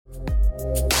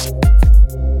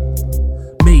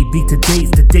Maybe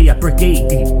today's the day I break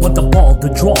 80. Want the ball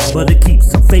to draw, but it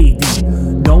keeps on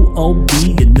fading. No OB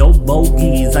and no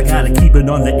bogeys. I gotta keep it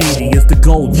on the 80. It's the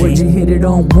goal, G. Would you hit it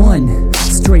on one?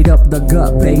 Straight up the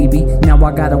gut, baby. Now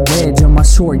I got a wedge on my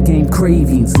short game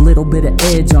cravings. Little bit of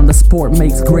edge on the sport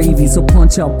makes gravy. So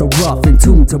punch out the rough and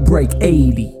tune to break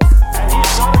 80.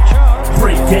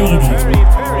 Break 80.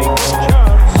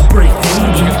 Break 80.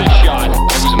 Look at this shot. It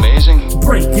was amazing.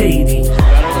 Break 80.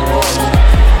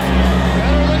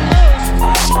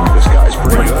 This guy's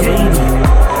pretty Break good.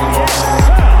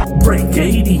 80. Break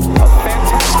 80. A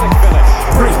fantastic finish.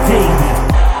 Break 80.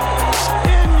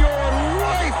 In your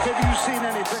life, have you seen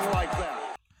anything like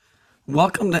that?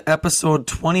 Welcome to episode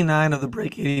 29 of the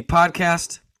Break 80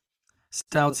 podcast.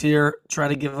 Stouts here. Try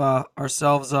to give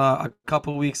ourselves a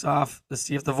couple weeks off to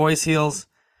see if the voice heals.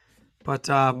 But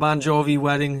Bon Jovi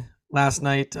wedding last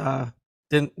night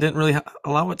didn't really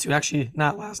allow it to. Actually,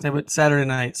 not last night, but Saturday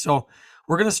night. So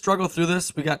we're going to struggle through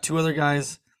this. We got two other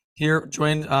guys here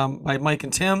joined by Mike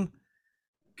and Tim.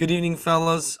 Good evening,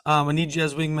 fellas. I need you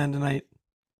as wingmen tonight.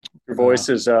 Your voice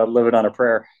is living on a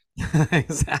prayer.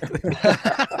 Exactly.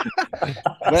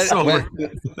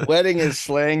 Wedding is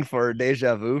slang for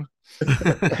deja vu.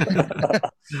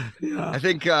 Yeah. I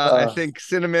think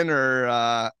Cinnamon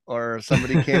or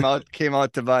somebody came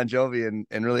out to Bon Jovi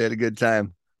and really had a good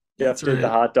time. Yeah, did the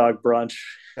hot dog brunch.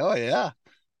 Oh yeah.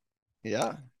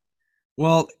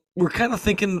 Well, we're kind of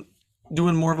thinking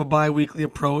doing more of a bi-weekly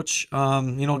approach.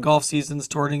 Golf season's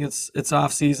starting its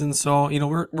off season, so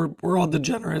we're all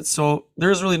degenerates. So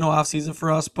there's really no off season for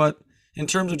us. But in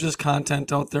terms of just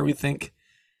content out there, we think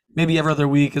maybe every other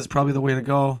week is probably the way to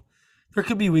go. There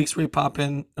could be weeks where we pop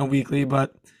in a weekly,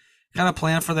 but kind of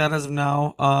plan for that as of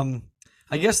now.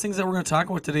 I guess things that we're going to talk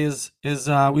about today is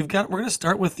we're going to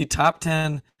start with the top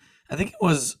 10. I think it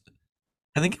was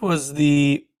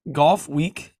the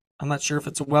Golfweek. I'm not sure if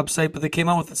it's a website, but they came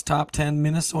out with its top 10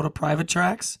 Minnesota private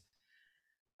tracks.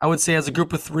 I would say as a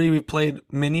group of three, we've played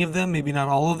many of them, maybe not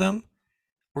all of them.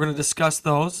 We're going to discuss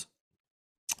those.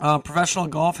 Professional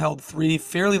golf held 3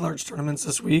 fairly large tournaments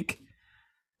this week.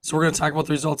 So we're going to talk about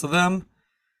the results of them.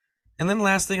 And then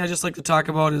last thing I just like to talk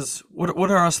about is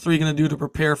what are us three going to do to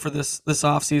prepare for this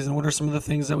off season? What are some of the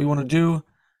things that we want to do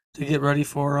to get ready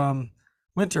for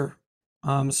winter?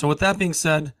 So with that being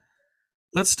said,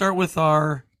 let's start with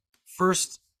our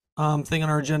first thing on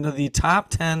our agenda, the top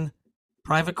 10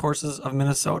 private courses of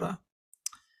Minnesota.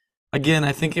 Again,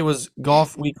 I think it was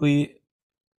Golf Weekly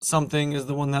something is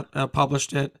the one that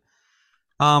published it.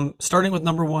 Starting with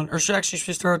number 1, or should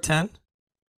we start at 10?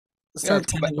 Let's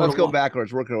go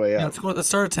backwards, work our way up. Let's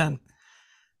start at 10.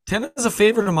 10 is a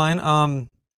favorite of mine.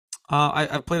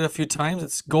 I've played it a few times.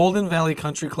 It's Golden Valley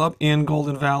Country Club in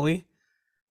Golden Valley.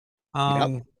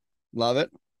 Yep. Love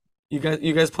it. You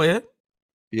guys play it?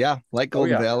 Yeah, like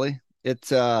Golden Valley.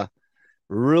 It's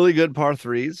really good par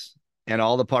 3s, and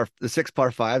all the 6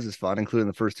 par 5s is fun, including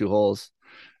the first 2 holes.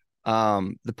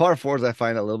 The par 4s I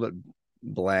find a little bit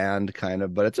bland, kind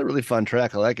of, but it's a really fun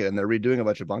track. I like it, and they're redoing a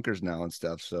bunch of bunkers now and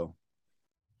stuff. So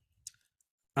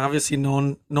obviously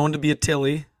known to be a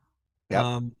Tilly.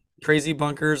 Yeah. Crazy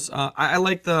bunkers. I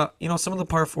like the some of the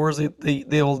par 4s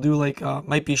they'll do like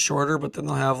might be shorter, but then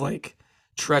they'll have like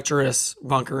treacherous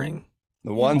bunkering.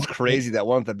 The one's crazy. That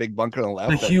one with the big bunker on the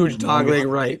left. A huge dogleg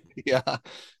right. Yeah.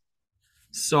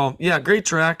 So yeah, great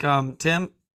track.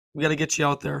 Tim, we got to get you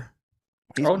out there.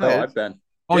 I've been.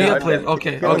 Oh, yeah, you I've played. been.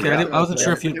 Okay. I wasn't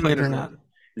sure if you played or not.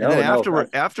 And then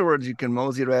afterwards, you can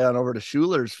mosey right on over to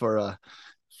Schuler's for a.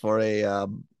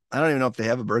 I don't even know if they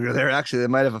have a burger there. Actually, they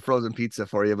might have a frozen pizza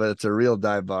for you, but it's a real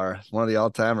dive bar. It's one of the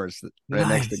all-timers right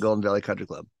next to Golden Valley Country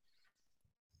Club.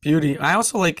 Beauty. I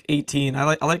also like 18. I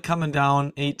like coming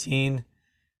down 18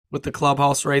 with the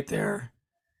clubhouse right there.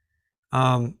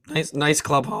 Nice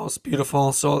clubhouse,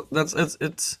 beautiful. So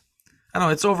it's I don't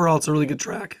know. It's overall it's a really good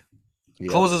track.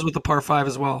 Yep. Closes with the par 5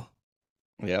 as well.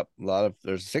 Yep,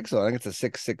 there's 6. I think it's a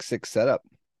 6-6-6 setup.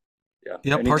 Yeah.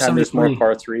 Yep. Anytime there's more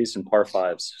par 3s and par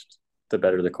 5s, the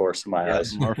better the course in my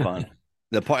eyes. More fun.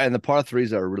 The par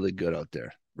 3s are really good out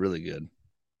there. Really good.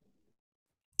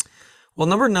 Well,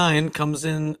 number 9 comes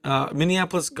in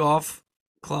Minneapolis Golf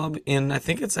Club I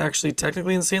think it's actually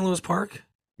technically in St. Louis Park.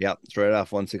 Yep, it's right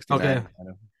off 169. Okay.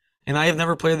 And I have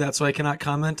never played that, so I cannot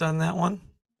comment on that one.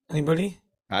 Anybody?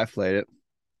 I've played it.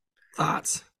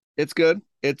 Thoughts? It's good.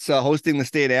 It's hosting the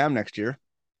State Am next year,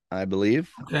 I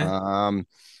believe. Okay.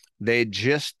 They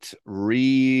just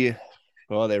seeded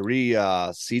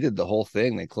the whole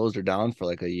thing. They closed her down for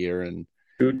like a year, and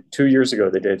 2 years ago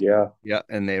they did. Yeah.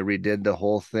 And they redid the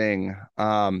whole thing.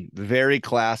 Very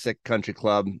classic country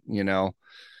club,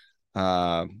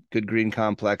 Good green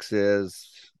complexes,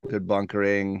 good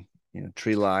bunkering,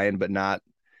 tree line, but not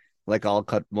like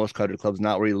most country clubs,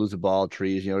 not where you lose a ball,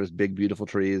 trees, just big, beautiful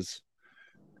trees.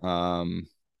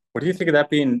 What do you think of that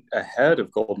being ahead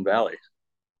of Golden Valley?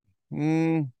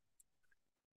 I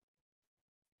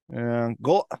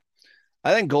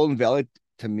think Golden Valley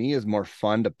to me is more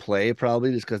fun to play,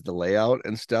 probably just because the layout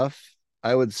and stuff.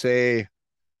 I would say,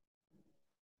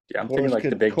 Yeah, I'm thinking like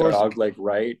the big dog leg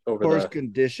right over course the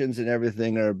conditions and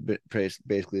everything are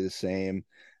basically the same.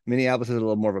 Minneapolis has a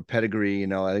little more of a pedigree.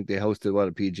 I think they hosted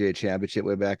a PGA Championship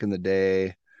way back in the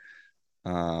day.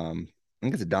 I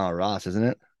think it's a Donald Ross, isn't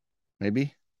it?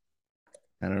 Maybe.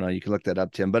 I don't know. You can look that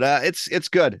up, Tim. But it's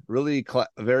good. Really,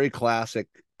 very classic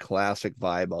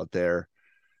vibe out there.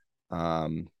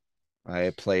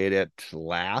 I played it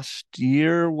last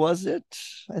year, was it?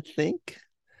 I think.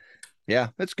 Yeah,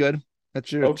 it's good.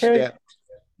 That's your stat.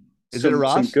 Is it a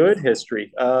Ross? Some good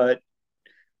history.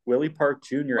 Willie Park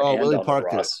Jr. Oh, and Willie Donald Park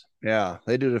Ross. Yeah,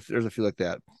 they do. There's a few like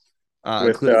that. With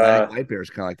including I think White Bear is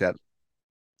kind of like that.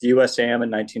 The USAM in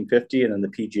 1950 and then the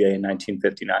PGA in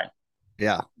 1959.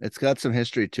 Yeah, it's got some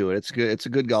history to it. It's good. It's a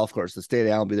good golf course. The State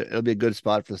Am it'll be a good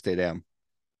spot for the State Am.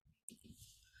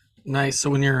 Nice. So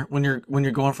when you're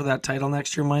going for that title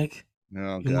next year, Mike,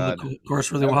 oh you know God, the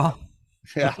course really well.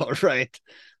 Yeah, right.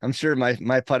 I'm sure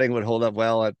my putting would hold up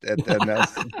well at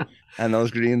and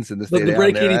those greens in the State The Am.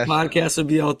 Break 80 podcast would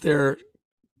be out there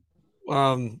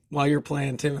while you're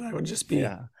playing, Tim, and I would just be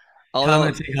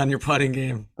commenting on your putting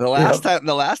game. The last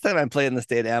time I played in the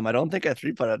State Am, I don't think I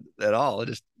 3-putted at all. I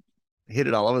just hit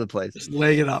it all over the place. Just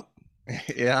leg it up.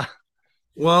 Yeah.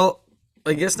 Well,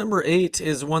 I guess number 8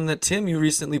 is one that Tim, you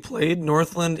recently played,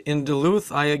 Northland in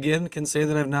Duluth. I again can say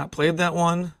that I've not played that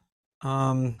one.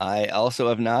 I also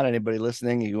have not. Anybody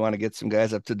listening, if you want to get some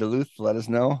guys up to Duluth, let us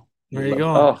know. There you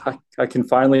go. Oh, I can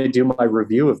finally do my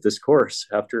review of this course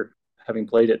after having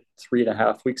played it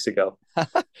 3.5 weeks ago.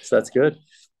 So that's good.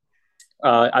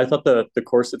 I thought the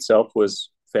course itself was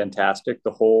fantastic.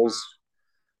 The holes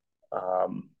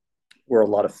were a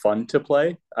lot of fun to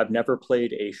play. I've never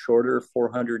played a shorter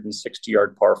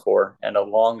 460-yard par 4 and a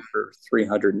longer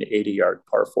 380-yard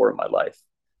par 4 in my life,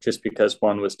 just because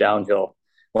one was downhill,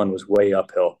 one was way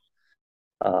uphill.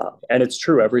 And it's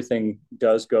true, everything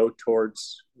does go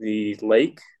towards the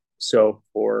lake. So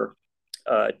for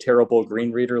a terrible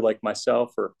green reader like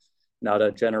myself, or not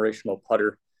a generational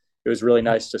putter, it was really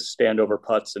nice to stand over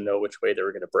putts and know which way they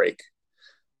were going to break,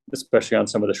 especially on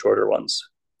some of the shorter ones.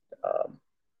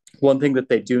 One thing that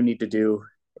they do need to do,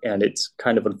 and it's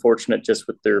kind of unfortunate just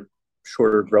with their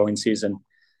shorter growing season,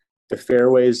 the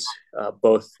fairways,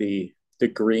 both the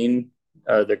green,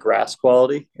 the grass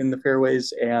quality in the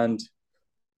fairways, and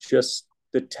just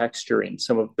the texturing,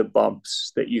 some of the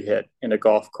bumps that you hit in a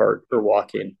golf cart or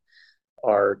walking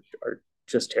are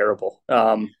just terrible.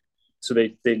 So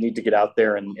they need to get out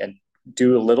there and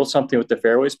do a little something with the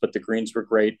fairways, but the greens were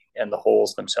great and the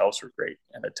holes themselves were great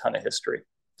and a ton of history.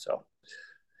 So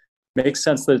makes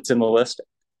sense that it's in the list.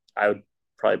 I would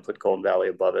probably put Golden Valley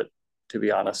above it, to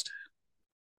be honest.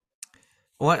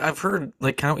 Well, I've heard,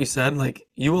 like, kind of what you said, like,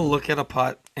 you will look at a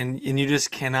putt and you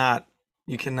just cannot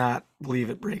believe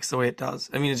it breaks the way it does.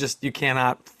 I mean, it's just, you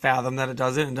cannot fathom that it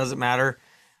does it. It doesn't matter.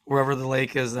 Wherever the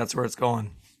lake is, that's where it's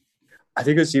going. I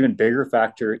think it's an even bigger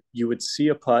factor. You would see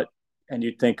a putt and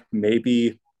you'd think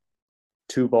maybe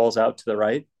 2 balls out to the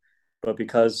right, but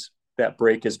because that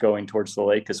break is going towards the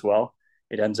lake as well,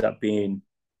 it ends up being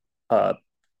a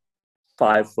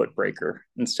 5-foot breaker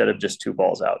instead of just 2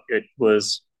 balls out. It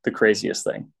was the craziest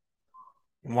thing.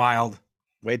 Wild.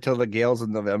 Wait till the gales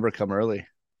in November come early.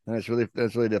 And it's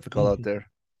really difficult out there.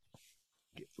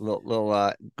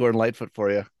 Little Gordon Lightfoot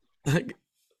for you.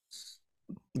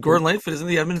 Gordon Lightfoot, isn't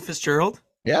the Edmund Fitzgerald?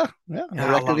 Yeah. I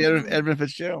reckon the Edmund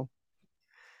Fitzgerald.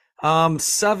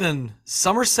 7,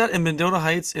 Somerset and Mendota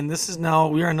Heights, and this is now,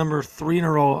 we are number 3 in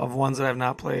a row of ones that I've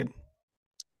not played.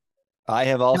 I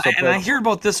have also and I hear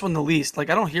about this one the least. Like,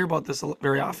 I don't hear about this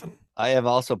very often. I have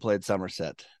also played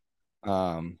Somerset.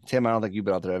 Tim, I don't think you've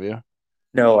been out there, have you?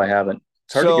 No, I haven't.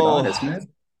 It's hard to get on, isn't it?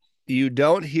 You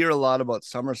don't hear a lot about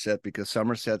Somerset because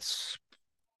Somerset's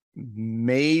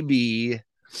maybe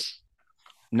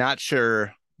not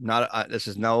sure.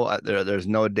 There's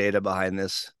no data behind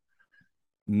this.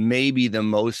 Maybe the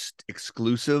most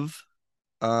exclusive,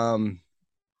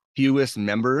 fewest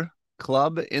member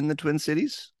club in the Twin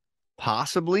Cities,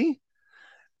 possibly.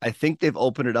 I think they've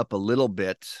opened it up a little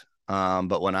bit,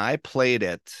 but when I played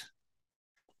it,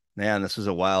 man, this was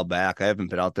a while back. I haven't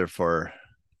been out there for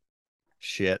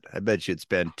shit. I bet you it's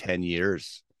been 10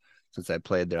 years since I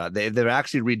played there. They're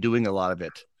actually redoing a lot of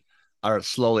it, or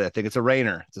slowly. I think it's a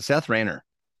Rainer. It's a Seth Rainer.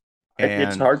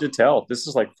 It's And hard to tell. This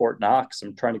is like Fort Knox.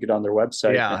 I'm trying to get on their website,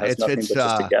 and yeah, it has nothing it's but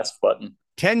just a guest button.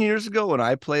 10 years ago when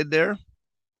I played there,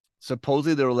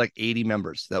 supposedly there were like 80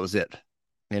 members. That was it.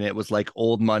 And it was like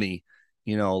old money,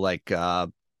 like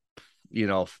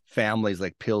families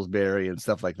like Pillsbury and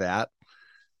stuff like that.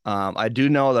 I do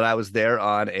know that I was there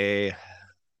on a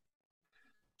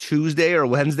Tuesday or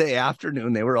Wednesday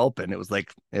afternoon. They were open. It was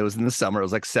in the summer. It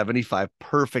was like 75,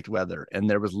 perfect weather, and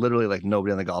there was literally like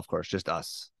nobody on the golf course, just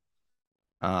us.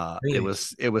 Really?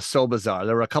 It was so bizarre.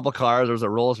 There were a couple cars. There was a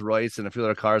Rolls Royce and a few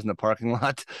other cars in the parking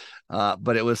lot,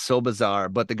 but it was so bizarre.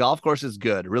 But the golf course is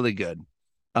good, really good.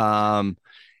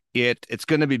 It's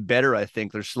going to be better. I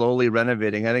think they're slowly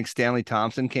renovating. I think Stanley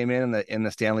Thompson came in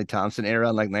the Stanley Thompson era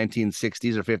in like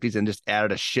 1960s or 50s and just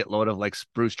added a shitload of like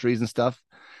spruce trees and stuff.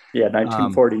 Yeah,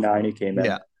 1949 he came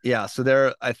in. Yeah.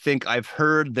 So I think I've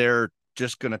heard they're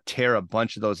just going to tear a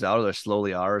bunch of those out, or they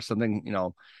slowly are, or something.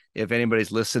 If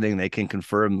anybody's listening, they can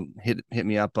confirm. Hit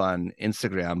me up on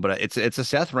Instagram. But it's a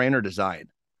Seth Rayner design.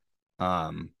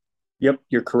 Yep,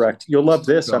 you're correct. You'll love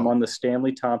this. I'm on the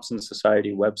Stanley Thompson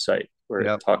Society website where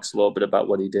it talks a little bit about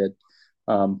what he did.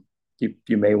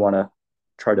 You may want to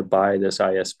try to buy this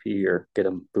ISP or get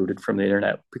him booted from the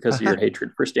internet because of your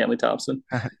hatred for Stanley Thompson.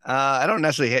 I don't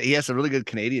necessarily. He has some really good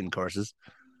Canadian courses.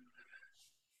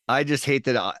 I just hate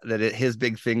that his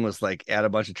big thing was like add a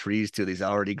bunch of trees to these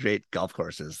already great golf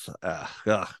courses.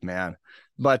 Man.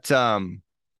 But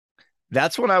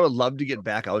that's what I would love to get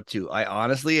back out to. I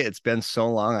honestly, it's been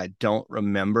so long, I don't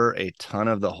remember a ton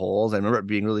of the holes. I remember it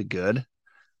being really good.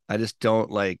 I just don't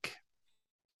like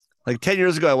 10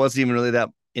 years ago, I wasn't even really that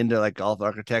into like golf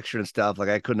architecture and stuff. Like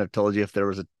I couldn't have told you if there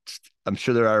was I'm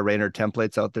sure there are Rayner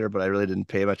templates out there, but I really didn't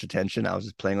pay much attention. I was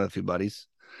just playing with a few buddies.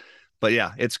 But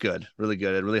yeah, it's good. Really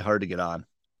good. And really hard to get on.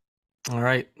 All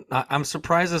right. I'm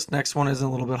surprised this next one isn't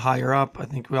a little bit higher up. I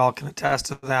think we all can attest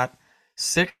to that.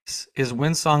 6 is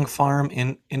Windsong Farm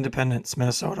in Independence,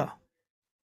 Minnesota.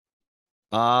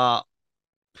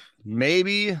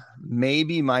 Maybe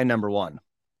my number one.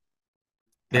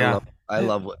 Yeah. I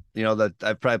love that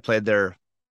I've probably played there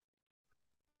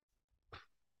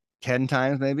 10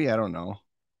 times, maybe. I don't know.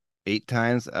 8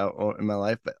 times in my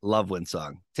life, but love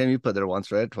Windsong. Tim, you played there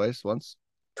once, right? Once?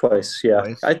 Twice, yeah.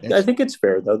 Twice. I think it's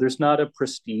fair, though. There's not a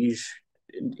prestige,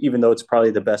 even though it's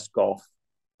probably the best golf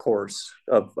course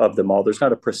of them all. There's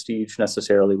not a prestige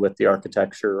necessarily with the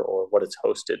architecture or what it's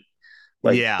hosted.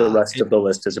 The rest of the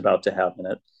list is about to have in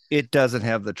it. It doesn't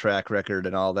have the track record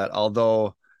and all that,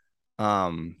 although they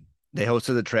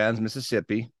hosted the Trans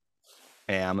Mississippi.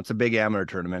 It's a big amateur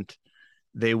tournament.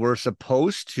 They were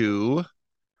supposed to,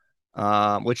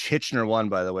 which Hitchner won,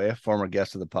 by the way, a former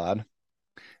guest of the pod.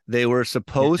 They were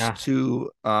supposed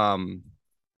to,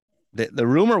 the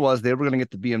rumor was they were going to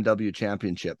get the BMW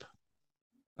championship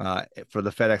for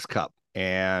the FedEx Cup.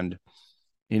 And,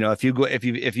 if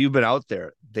you've been out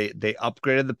there, they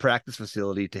upgraded the practice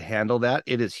facility to handle that.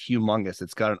 It is humongous.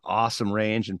 It's got an awesome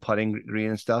range and putting green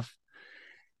and stuff.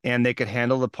 And they could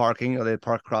handle the parking, or they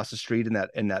park across the street in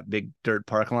that big dirt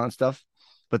parking lot and stuff.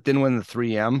 But then when the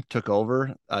 3M took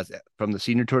over from the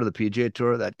senior tour to the PGA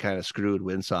tour, that kind of screwed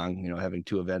Windsong, having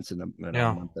 2 events in a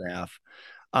month and a half.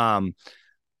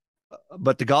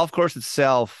 But the golf course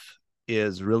itself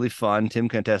is really fun. Tim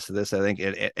can attest to this. I think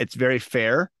it's very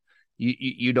fair.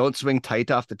 You don't swing tight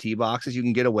off the tee boxes. You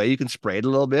can get away. You can spray it a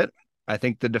little bit. I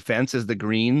think the defense is the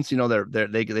greens.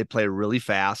 They play really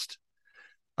fast.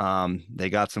 They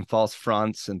got some false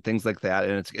fronts and things like that,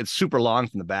 and it's super long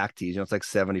from the back tees. It's like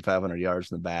 7,500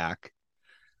 yards in the back.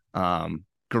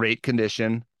 Great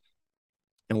condition.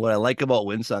 And what I like about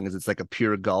Windsong is it's like a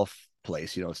pure golf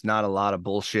place. It's not a lot of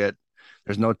bullshit.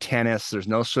 There's no tennis. There's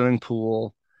no swimming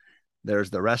pool.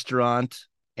 There's the restaurant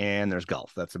and there's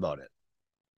golf. That's about it.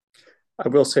 I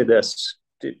will say this,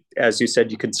 as you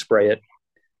said, you could spray it.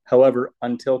 However,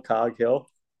 until Cog Hill,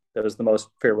 that was the most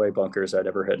fairway bunkers I'd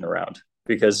ever hit in a round,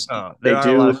 because there are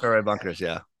a lot of fairway bunkers.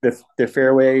 Yeah. The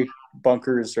fairway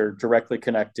bunkers are directly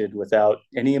connected without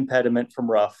any impediment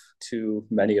from rough to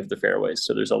many of the fairways.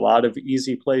 So there's a lot of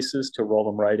easy places to roll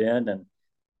them right in. And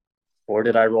boy,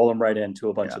 did I roll them right into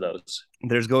a bunch of those.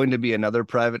 There's going to be another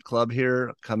private club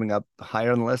here coming up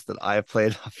higher on the list that I've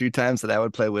played a few times that I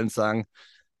would play Windsong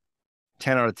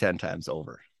 10 out of 10 times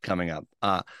over coming up.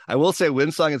 I will say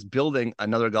Windsong is building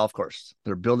another golf course.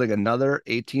 They're building another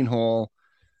 18-hole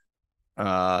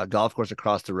golf course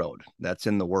across the road. That's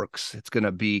in the works. It's going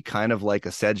to be kind of like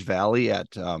a Sedge Valley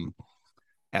at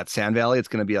Sand Valley. It's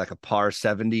going to be like a par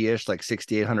 70-ish, like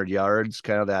 6,800 yards,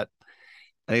 kind of that.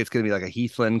 I think it's going to be like a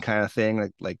Heathland kind of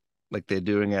thing, like they're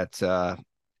doing at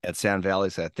Sand Valley.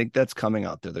 So I think that's coming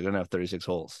out there. They're going to have 36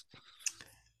 holes.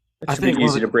 It should be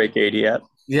easy to break 80 at.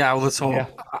 Yeah, well, let's hope. Yeah.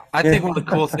 I think one of the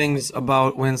cool things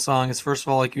about Windsong is, first of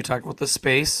all, like you talked about the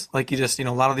space. Like you just,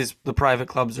 a lot of the private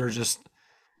clubs are just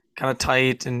kind of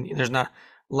tight, and there's not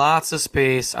lots of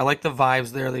space. I like the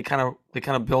vibes there. They kind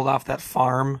of build off that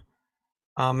farm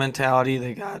mentality.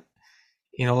 They got,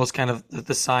 those kind of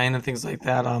the sign and things like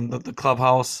that. The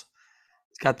clubhouse,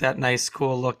 it's got that nice,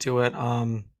 cool look to it.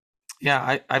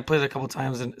 Yeah, I played it a couple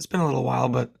times, and it's been a little while,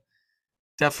 but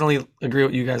definitely agree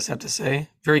with what you guys have to say.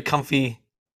 Very comfy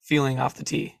feeling off the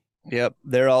tee. Yep,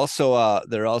 they're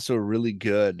also really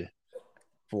good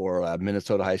for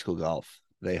Minnesota high school golf.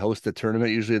 They host a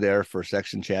tournament usually there for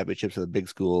section championships of the big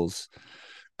schools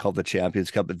called the Champions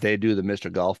Cup, but they do the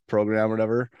Mr. Golf program or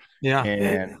whatever. Yeah.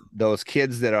 And those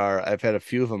kids I've had a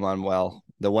few of them on, well,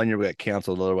 the one year we got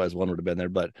canceled, otherwise one would have been there.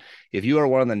 But if you are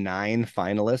one of the 9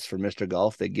 finalists for Mr.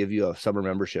 Golf, they give you a summer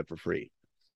membership for free,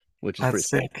 which is pretty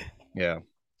sick. Cool. Yeah.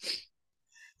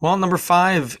 Well, number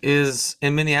 5 is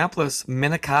in Minneapolis,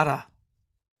 Minnetonka.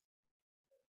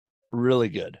 Really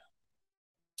good.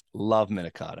 Love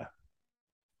Minnetonka.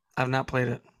 I've not played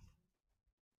it.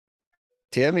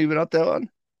 Tim, you been up that one?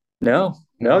 No,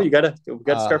 we gotta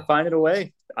start finding a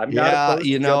way. I'm not opposed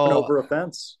to jumping over a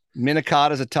fence.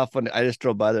 Minnetonka is a tough one. I just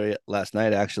drove by there last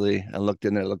night actually and looked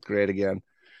in there. It looked great again.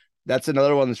 That's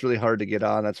another one that's really hard to get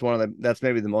on. That's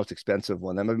maybe the most expensive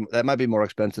one. That might be more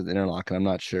expensive than Interlochen. I'm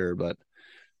not sure, but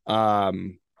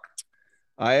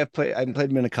I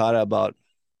played Minnetonka about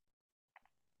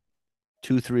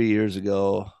 2-3 years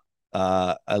ago.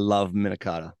 I love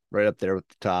Minnetonka, right up there with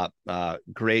the top.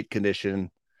 Great condition,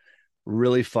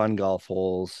 really fun golf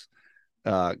holes.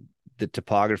 The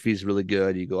topography is really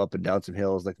good. You go up and down some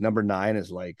hills. Like number 9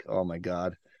 is like, oh my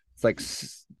God. It's like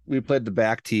we played the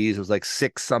back tees. It was like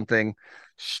 6 something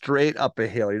straight up a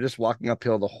hill. You're just walking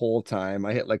uphill the whole time.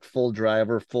 I hit like full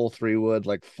driver, full 3-wood,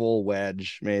 like full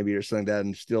wedge maybe or something like that,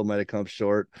 and still might have come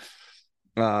short.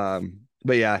 But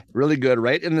yeah, really good.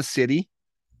 Right in the city.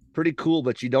 Pretty cool,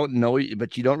 but you don't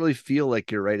really feel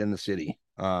like you're right in the city.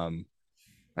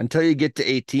 Until you get to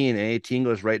 18, and 18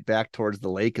 goes right back towards the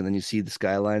lake, and then you see the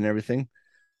skyline and everything.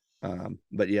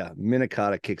 But yeah,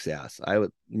 Minnetonka kicks ass.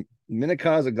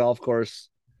 Minnetonka is a golf course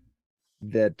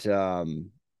that,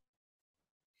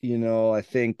 I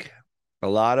think a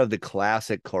lot of the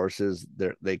classic courses,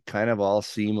 they kind of all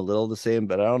seem a little the same,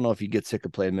 but I don't know if you get sick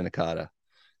of playing Minnetonka.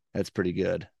 That's pretty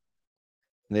good.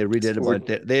 They redid a bunch.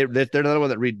 They're another one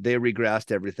that they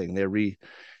regrassed everything.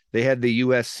 They had the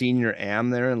U.S. Senior Am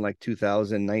there in like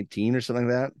 2019 or something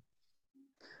like that.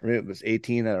 Or it was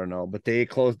 18, I don't know. But they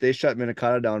shut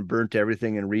Minnetonka down, burnt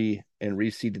everything, and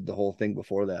reseeded the whole thing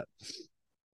before that.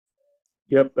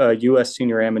 Yep, U.S.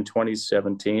 Senior Am in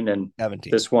 2017, and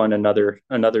 17. This one another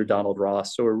Donald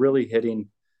Ross. So we're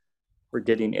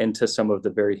getting into some of the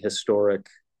very historic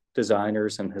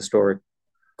designers and historic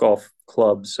golf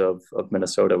clubs of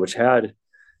Minnesota, which had,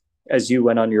 as you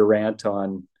went on your rant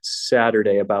on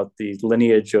Saturday about the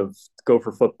lineage of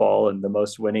Gopher football and the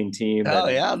most winning team. Oh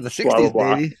yeah, the 60s,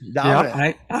 baby.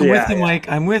 Yeah, I'm with you, Mike.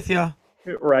 I'm with you.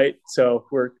 Right. So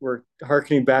we're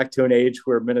harkening back to an age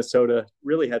where Minnesota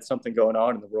really had something going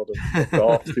on in the world of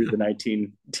golf through the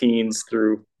 19-teens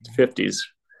through 50s.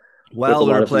 While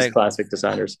we're playing classic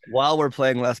designers, while we're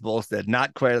playing Les Bolstad,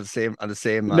 not quite on the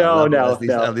same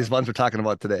no, these ones we're talking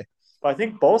about today. I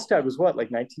think Bolstad was what,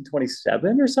 like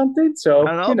 1927 or something. So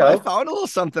I don't know. I found a little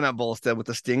something at Bolstad with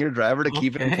the stinger driver to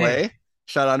keep it in play.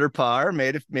 Shot under par,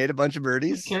 made a bunch of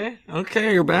birdies.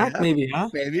 Okay, you're back. Yeah, maybe, huh?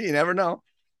 Maybe, you never know.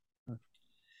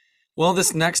 Well,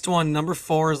 this next one, number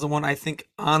 4, is the one I think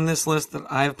on this list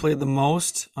that I've played the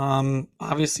most.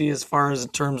 Obviously, as far as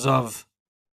in terms of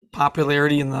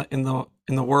popularity in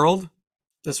the world,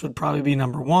 this would probably be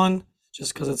number 1,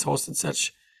 just because it's hosted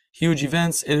such huge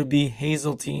events. It would be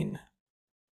Hazeltine.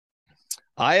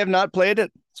 I have not played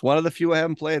it. It's one of the few I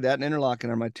haven't played. That and Interlochen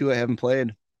are my 2 I haven't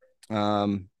played.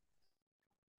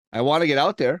 I want to get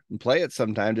out there and play it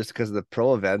sometime just because of the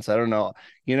pro events. I don't know.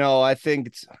 I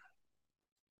think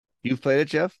you've played it,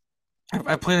 Jeff?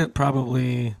 I played it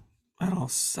probably,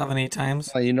 7-8 times.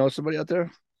 You know somebody out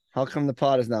there? How come the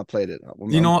pod has not played it?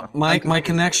 My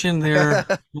connection there,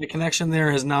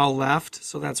 has now left,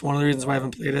 so that's one of the reasons why I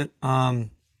haven't played it.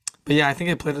 But yeah, I think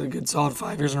I played it a good solid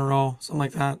 5 years in a row, something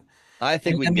like that. I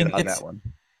think we can get on that one.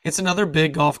 It's another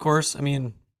big golf course. I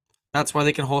mean, that's why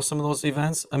they can host some of those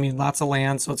events. I mean, lots of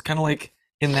land, so it's kind of like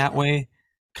in that way,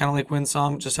 kind of like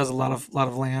Windsong, just has a lot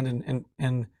of land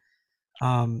and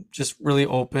just really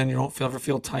open. You don't ever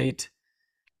feel tight.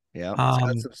 Yeah, it's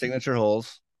got some signature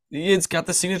holes. It's got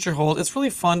the signature hold. It's really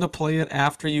fun to play it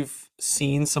after you've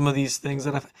seen some of these things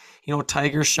that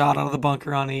Tiger shot out of the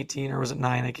bunker on 18, or was it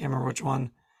 9? I can't remember which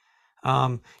one.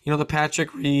 The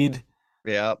Patrick Reed,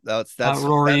 Yeah, that's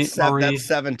Rory, that's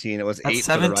 17. It was that's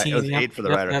 8 for the right. It 17. was Yep, 8 for the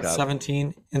yep, Ryder that's Cup.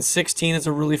 17. And 16 is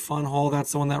a really fun hole.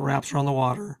 That's the one that wraps around the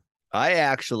water. I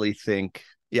actually think,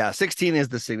 16 is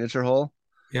the signature hole,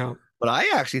 Yeah. but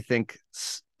I actually think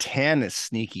 10 is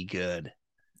sneaky good.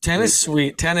 10 is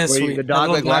sweet. 10 is sweet. The dog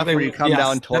leg left where you come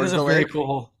down that towards is a the very lake. cool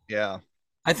hole. Yeah.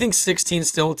 I think 16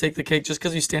 still will take the cake just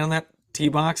because you stand on that tee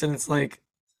box and it's like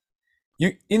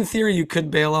in theory you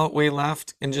could bail out way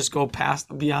left and just go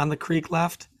past beyond the creek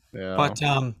left. Yeah. But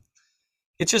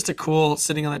it's just a cool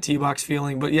sitting on that tee box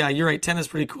feeling. But yeah, you're right. 10 is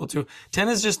pretty cool too. 10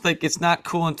 is just like it's not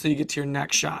cool until you get to your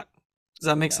next shot. Does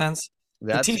that make sense?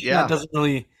 The tee shot doesn't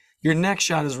really. Your next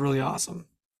shot is really awesome.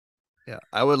 Yeah,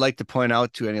 I would like to point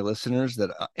out to any listeners that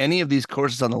any of these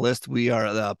courses on the list,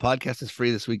 the podcast is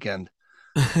free this weekend.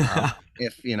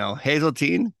 If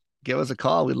Hazeltine, give us a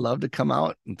call. We'd love to come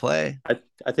out and play.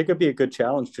 I think it'd be a good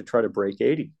challenge to try to break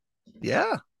 80.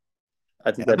 Yeah,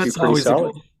 I think that'd be pretty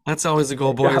solid. That's always a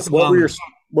goal, boys. What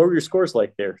were your scores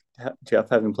like there, Jeff?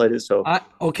 Having played it so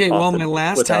okay. Well, my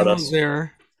last time I was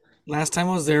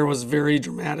there was very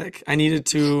dramatic. I needed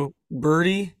to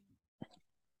birdie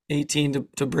 18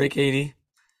 to break 80.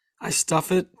 I stuff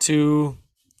it to,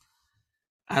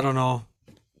 I don't know,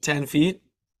 10 feet,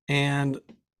 and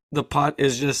the putt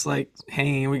is just like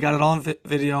hanging. We got it all on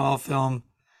video, all film.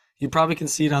 You probably can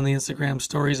see it on the Instagram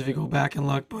stories if you go back and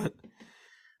look, but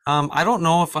I don't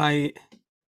know if I've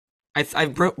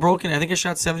broken. I think I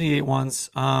shot 78 once.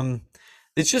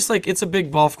 It's just like it's a big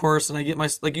golf course, and I get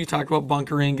like you talked about,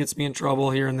 bunkering gets me in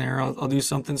trouble here and there. I'll do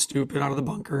something stupid out of the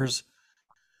bunkers.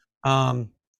 I'll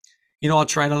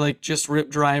try to like just rip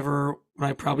driver when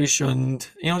I probably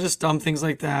shouldn't. Just dumb things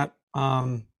like that.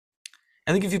 I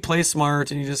think if you play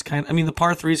smart and you just the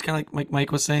par three is kind of like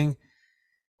Mike was saying.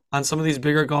 On some of these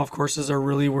bigger golf courses are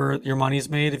really where your money's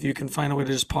made. If you can find a way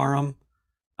to just par them,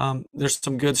 there's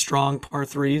some good strong par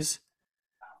threes.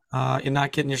 And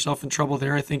not getting yourself in trouble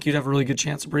there. I think you'd have a really good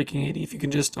chance of breaking 80 if you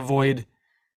can just avoid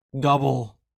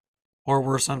double or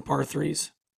worse on par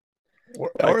threes.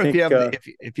 Or if you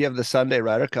have the Sunday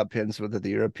Ryder Cup pins with the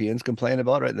Europeans complain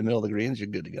about right in the middle of the greens, you're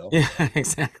good to go. Yeah,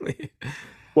 exactly.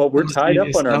 Well, we're tied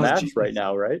up on our match right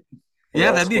now, right?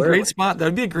 Yeah, that'd be a great spot.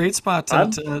 That'd be a great spot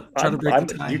to try to break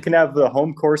the tie. You can have the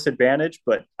home course advantage,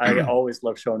 but I always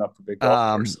love showing up for big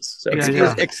golf courses. So.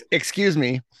 Excuse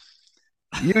me.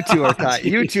 You two are tied.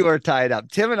 You two are tied up.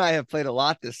 Tim and I have played a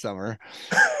lot this summer.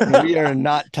 We are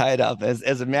not tied up.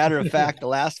 As a matter of fact, the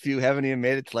last few haven't even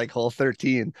made it to like hole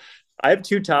 13. I have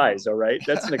 2 ties. All right,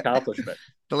 that's an accomplishment.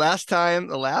 The last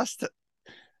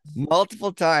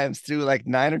multiple times through like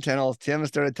 9 or 10 holes, Tim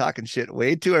started talking shit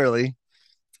way too early.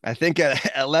 I think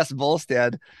at Les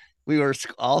Bolstad, we were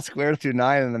all square through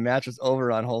 9, and the match was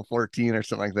over on hole 14 or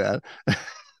something like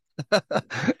that.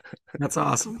 That's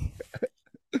awesome.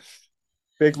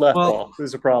 Big left ball.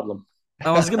 There's a problem.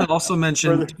 I was going to also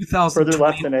mention further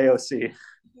left than AOC.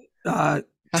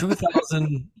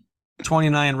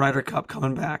 2029 Ryder Cup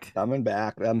coming back.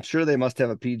 I'm sure they must have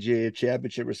a PGA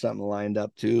Championship or something lined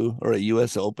up too, or a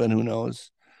U.S. Open. Who knows?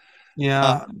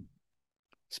 Yeah.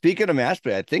 Speaking of match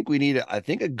play, I think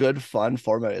a good fun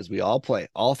format is we all play,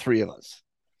 all 3 of us.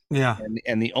 Yeah.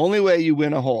 And the only way you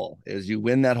win a hole is you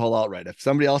win that hole outright. If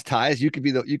somebody else ties, you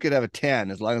could have a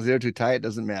 10. As long as they're 2 tie, it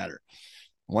doesn't matter.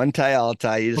 One tie, I'll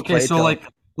tie. You just play. So like,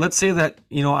 let's say that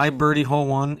I birdie hole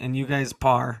 1 and you guys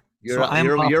par.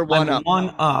 You're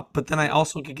one up, but then I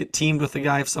also could get teamed with the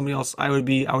guy. If somebody else, I would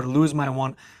lose my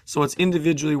 1. So it's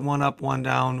individually 1 up, 1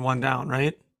 down, 1 down,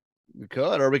 right? We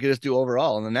could, or we could just do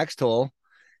overall. On the next hole,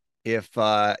 if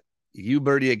you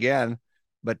birdie again,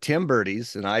 but Tim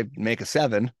birdies and I make a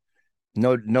 7,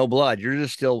 no blood. You're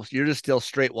just still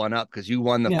straight 1 up because you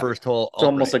won the first hole. It's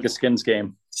almost like a skins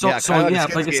game. Like a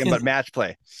skins but match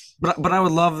play. But I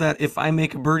would love that if I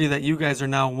make a birdie that you guys are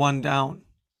now 1 down.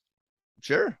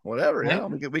 Sure, whatever. Right?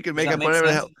 Yeah, we can make up whatever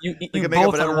the hell. You make up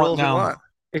whatever rules you want.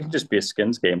 It can just be a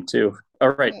skins game too. All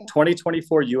right,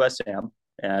 2024 USAM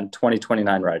and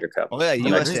 2029 Ryder Cup. Oh yeah,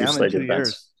 USAM in 2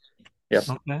 years. Yep.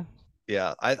 Okay.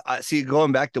 Yeah, I see.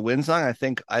 Going back to Windsong, I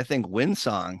think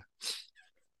Windsong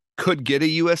could get a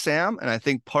USAM, and I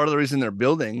think part of the reason they're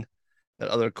building that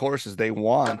other courses, they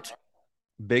want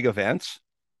big events.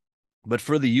 But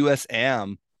for the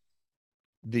USAM,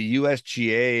 the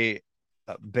USGA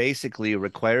basically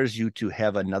requires you to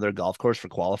have another golf course for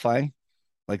qualifying.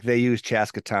 Like they use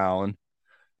Chaskatown.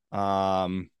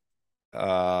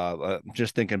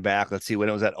 Just thinking back, let's see, when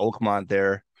it was at Oakmont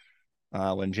there,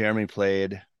 when Jeremy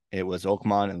played, it was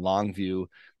Oakmont and Longview.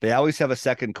 They always have a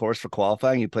second course for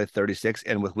qualifying. You play 36,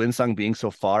 and with Windsong being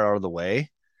so far out of the way,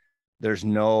 they're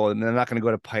not going to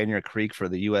go to Pioneer Creek for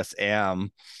the USM.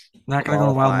 Not going to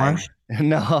go to Wild Marsh.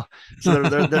 No, so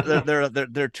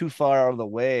they're too far out of the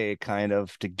way, kind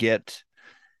of, to get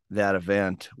that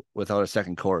event without a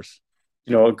second course.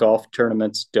 You know what golf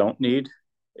tournaments don't need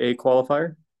a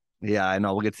qualifier? Yeah, I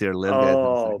know. We'll get to your live.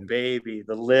 Oh, baby.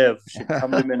 The live should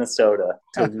come to Minnesota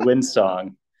to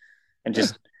Windsong and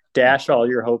just dash all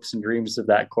your hopes and dreams of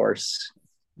that course.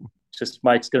 Just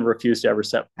Mike's going to refuse to ever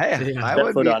set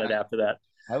foot on it after that.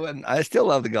 I wouldn't. I still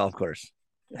love the golf course.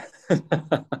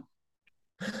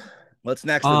 What's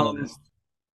next on the list?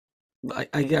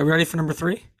 I get ready for number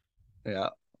 3? Yeah.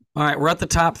 All right, we're at the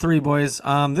top 3, boys.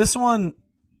 This one,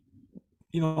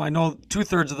 I know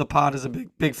 2/3 of the pod is a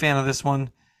big fan of this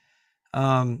one.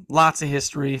 Lots of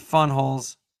history, fun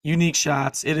holes, unique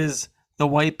shots. It is the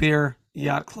White Bear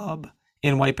Yacht Club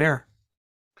in White Bear.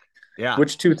 Yeah.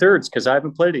 Which 2/3? Because I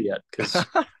haven't played it yet. Because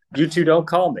you two don't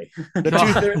call me.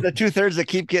 The 2/3 that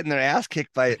keep getting their ass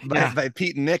kicked by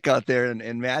Pete and Nick out there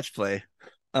in match play.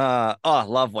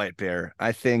 Love White Bear.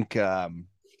 I think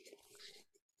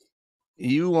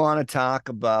you want to talk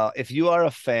about, if you are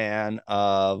a fan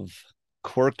of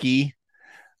quirky,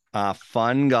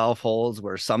 fun golf holes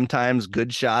where sometimes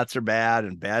good shots are bad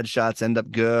and bad shots end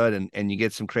up good, and you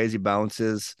get some crazy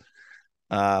bounces,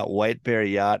 White Bear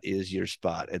Yacht is your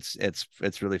spot.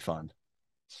 It's really fun.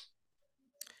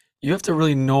 You have to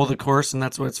really know the course, and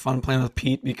that's why it's fun playing with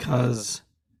Pete, because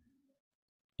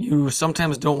you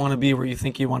sometimes don't want to be where you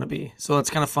think you want to be. So it's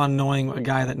kind of fun knowing a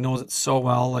guy that knows it so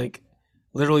well, like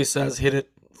literally says, hit it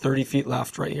 30 feet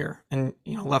left right here, and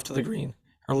left of the green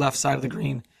or left side of the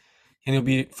green, and it'll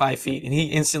be 5 feet, and he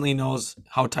instantly knows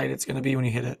how tight it's going to be when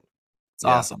you hit it. It's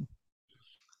awesome.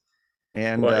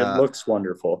 And it looks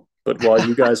wonderful. But while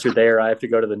you guys are there, I have to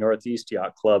go to the Northeast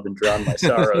Yacht Club and drown my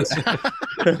sorrows.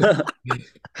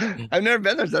 I've never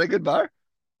been there. Is that a good bar?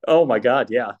 Oh my God,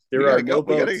 yeah. There are no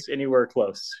boats anywhere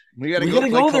close. We gotta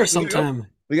go there sometime.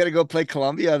 We gotta go play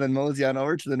Columbia and then mosey on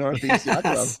over to the Northeast Yacht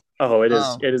Club. Oh, it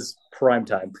is prime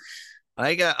time.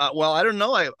 I don't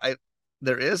know.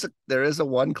 There is a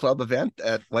one club event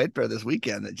at White Bear this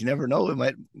weekend that you never know we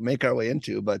might make our way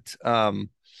into, but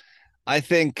I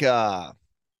think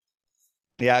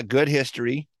good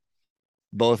history,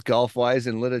 both golf wise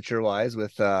and literature wise,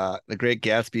 with The Great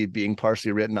Gatsby being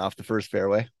partially written off the first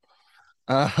fairway.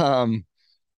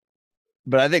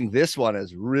 But I think this one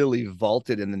has really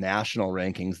vaulted in the national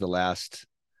rankings the last,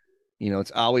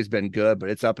 it's always been good, but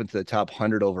it's up into the top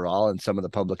 100 overall in some of the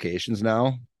publications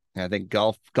now. And I think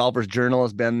Golfer's Journal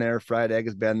has been there. Fried Egg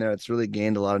has been there. It's really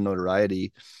gained a lot of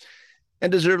notoriety,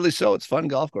 and deservedly so. It's a fun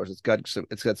golf course. It's got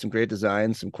some great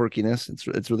design, some quirkiness.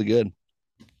 It's really good.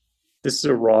 This is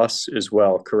a Ross as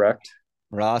well, correct?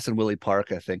 Ross and Willie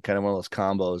Park, I think, kind of one of those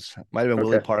combos. Might have been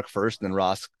Willie Park first, and then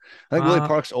Ross. I think Willie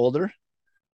Park's older.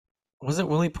 Was it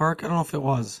Willie Park? I don't know if it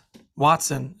was.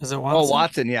 Watson. Is it Watson? Oh,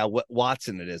 Watson. Yeah,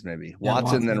 Watson it is maybe. Yeah,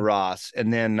 Watson, then Ross.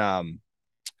 And then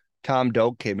Tom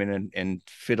Doak came in and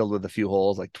fiddled with a few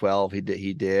holes, like 12. He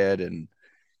did, and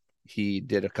he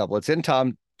did a couple.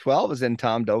 12 is in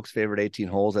Tom Doak's favorite 18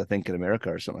 holes, I think, in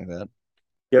America or something like that.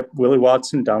 Yep, Willie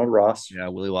Watson, Donald Ross. Yeah,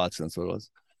 Willie Watson, that's what it was.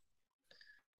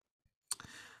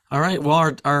 All right,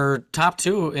 well, our top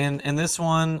 2, and this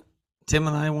one, Tim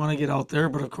and I want to get out there,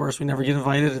 but of course we never get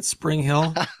invited. It's Spring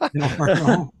Hill. You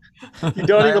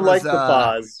don't even like the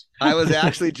pause. I was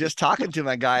actually just talking to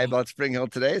my guy about Spring Hill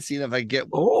today, seeing if I get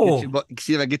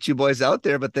you boys out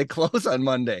there, but they close on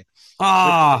Monday.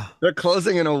 They're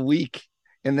closing in a week,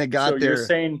 and they got there.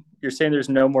 You're saying there's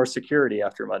no more security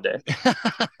after Monday.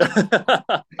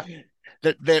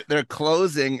 They're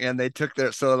closing, and they took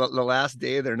the last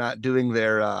day they're not doing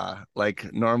their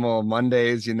like normal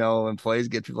Mondays, employees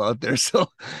get people out there. So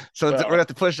we're gonna have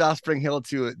to push off Spring Hill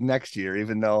to next year,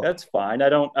 even though that's fine. I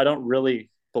don't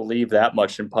really believe that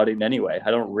much in putting anyway.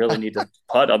 I don't really need to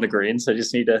putt on the greens. I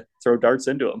just need to throw darts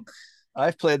into them.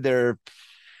 I've played there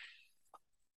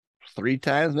 3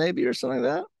 times maybe or something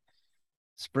like that.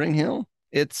 Spring Hill.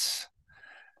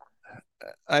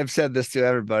 I've said this to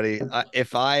everybody.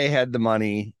 If I had the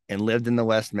money and lived in the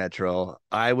West Metro,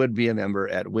 I would be a member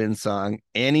at Windsong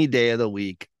any day of the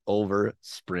week over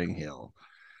Spring Hill.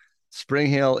 Spring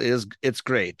Hill it's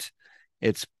great.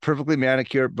 It's perfectly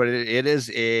manicured, but it is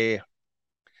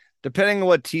depending on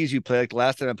what tees you play. Like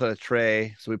last time I played a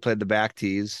tray, so we played the back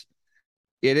tees.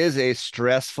 It is a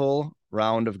stressful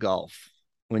round of golf.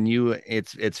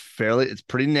 It's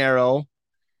pretty narrow.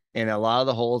 And a lot of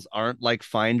the holes aren't like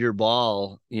find your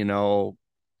ball,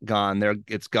 gone.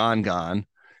 It's gone.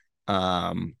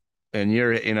 And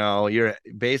you're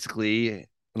basically,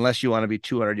 unless you want to be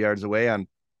 200 yards away on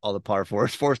all the par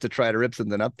fours, forced to try to rip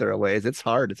something up there a ways. It's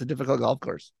hard. It's a difficult golf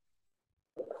course.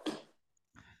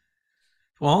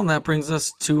 Well, and that brings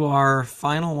us to our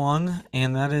final one,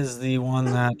 and that is the one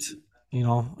that,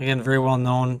 again, very well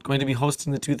known, going to be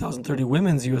hosting the 2030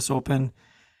 Women's U.S. Open,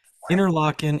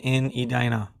 Interlaken in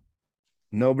Edina.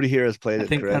 Nobody here has played I it,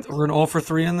 think correct? we're an 0 for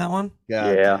 3 on that one.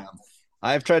 Yeah. Damn.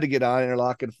 I've tried to get on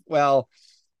Interlaken. Well,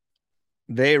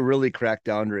 they really cracked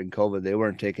down during COVID. They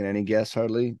weren't taking any guests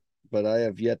hardly, but I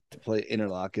have yet to play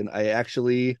Interlaken. I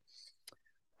actually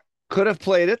could have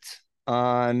played it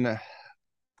on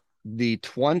the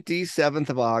 27th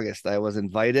of August. I was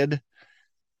invited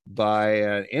by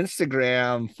an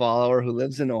Instagram follower who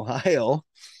lives in Ohio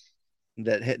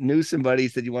that knew somebody,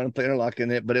 said, you want to play Interlaken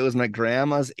in it, but it was my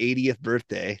grandma's 80th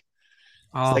birthday.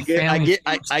 Oh, so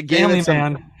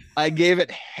I gave it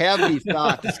heavy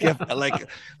thought to skip.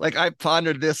 Like I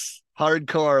pondered this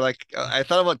hardcore. Like I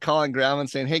thought about calling grandma and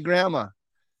saying, hey grandma,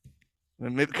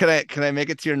 maybe can I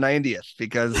make it to your 90th?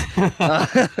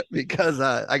 Because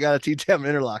I got a tee time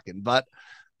Interlaken, but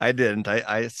I didn't.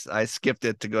 I skipped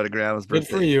it to go to grandma's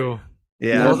birthday. Good for you.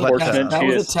 Yeah, that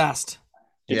was a test.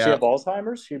 Did she have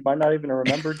Alzheimer's? She might not even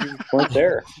remember you weren't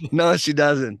there. No, she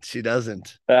doesn't. She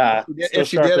doesn't. If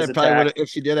she did,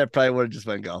 I probably would have just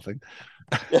went golfing.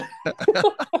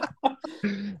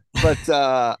 But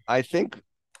I think,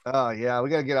 we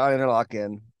gotta get on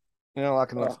Interlaken.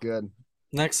 Interlaken looks good.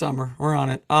 Next summer, we're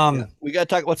on it. We gotta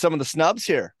talk about some of the snubs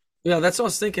here. Yeah, that's what I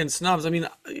was thinking. Snubs. I mean,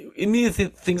 immediately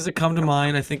things that come to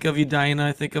mind. I think of Edina.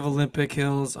 I think of Olympic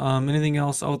Hills. Anything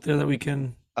else out there that we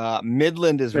can?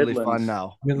 Midland is really fun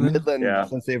now. Midland,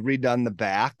 since they've redone the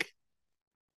back,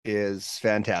 is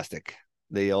fantastic.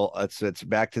 It's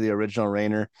back to the original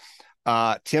Rainer.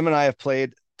 Tim and I have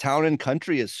played Town and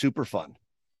Country is super fun.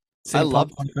 I love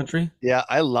Town and Country. Yeah,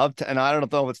 I loved, and I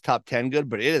don't know if it's top 10 good,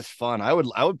 but it is fun. I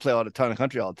would play out of Town and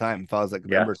Country all the time if I was like a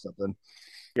member or something.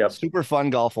 Yeah, super fun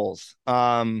golf holes.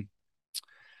 Where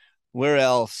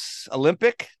else?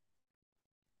 Olympic.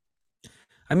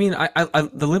 I mean, the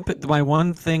Olympic. My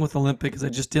one thing with Olympic is I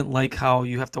just didn't like how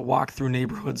you have to walk through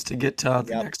neighborhoods to get to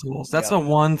the next holes. That's the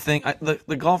one thing.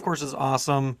 The golf course is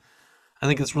awesome. I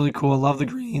think it's really cool. I love the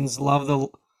greens. Love the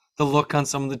look on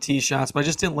some of the tee shots. But I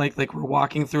just didn't like we're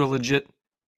walking through a legit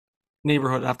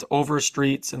neighborhood. I have to over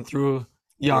streets and through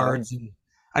yards. And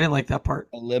I didn't like that part.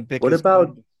 Olympic. What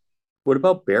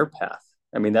about Bear Path?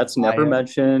 I mean, that's never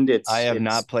mentioned. I have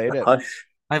not played it.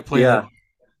 I've played it.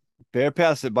 Bear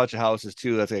Path's a bunch of houses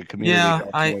too. That's like a community.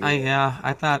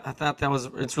 I thought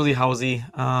it's really housey.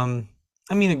 I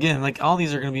mean, again, like all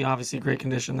these are going to be obviously great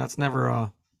condition. That's never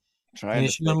an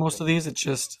issue on most of these. It's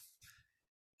just,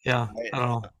 I don't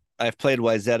know. I've played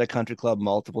Wayzata Country Club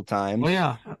multiple times. Oh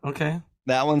yeah, okay.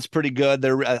 That one's pretty good.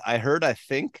 I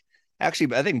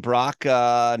think Brock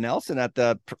Nelson at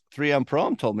the 3M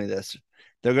Pro told me this.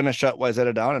 They're going to shut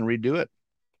Wayzata down and redo it.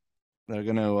 They're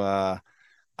going to.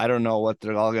 I don't know what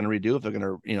they're all going to redo, if they're going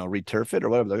to, returf it or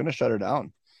whatever. They're going to shut her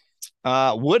down.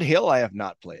 Wood Hill, I have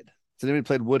not played. Has anybody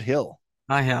played Wood Hill?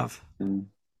 I have.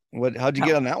 How'd you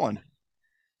get on that one?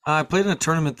 I played in a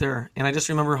tournament there, and I just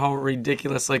remember how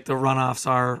ridiculous the runoffs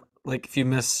are. Like if you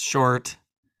miss short,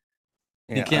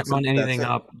 you can't run anything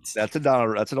up. That's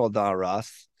an old Donna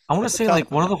Ross. I want to say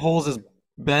one of the holes is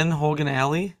Ben Hogan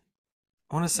Alley.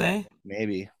 I want to say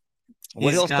maybe.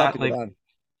 Wood Hill's tough to get on.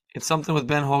 It's something with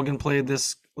Ben Hogan played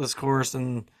this course,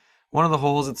 and one of the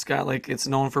holes it's got it's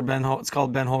known for it's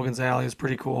called Ben Hogan's Alley. It's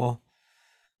pretty cool.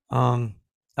 I've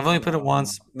only played it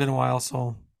once, been a while,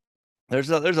 so there's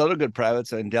other good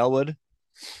privates in Delwood.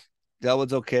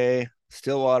 Delwood's okay.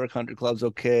 Stillwater Country Club's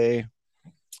okay.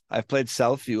 I've played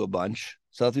Southview a bunch.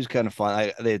 Southview's kind of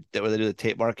fun. Where they do the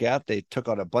tape mark at, they took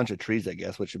out a bunch of trees, I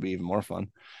guess, which would be even more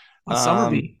fun.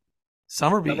 Summerby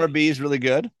is really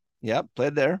good. Yep,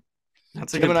 played there.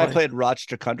 That's a Tim good and play. I played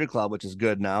Rochester Country Club, which is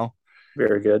good now.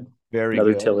 Very good.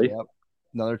 Another good. Tilly. Yep.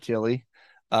 Another Tilly.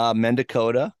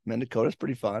 Mendakota. Mendakota's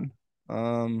pretty fun. I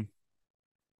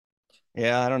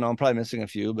don't know. I'm probably missing a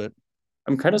few, but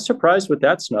I'm kind of surprised with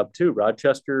that snub too.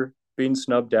 Rochester being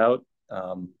snubbed out.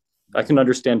 I can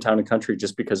understand Town and Country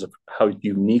just because of how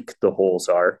unique the holes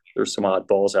are. There's some odd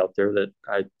balls out there that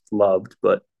I loved,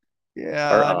 but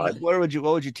what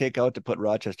would you take out to put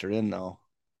Rochester in though?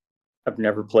 I've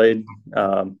never played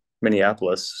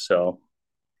Minneapolis, so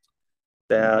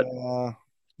that I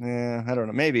don't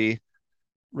know. Maybe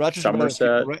Rochester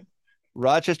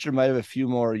might have a few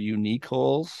more unique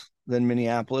holes than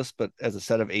Minneapolis, but as a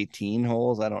set of 18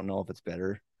 holes, I don't know if it's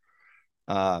better.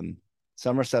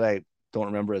 Somerset, I don't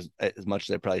remember as much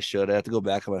as I probably should. I have to go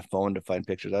back on my phone to find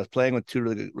pictures. I was playing with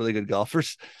two really good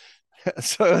golfers.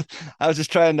 So I was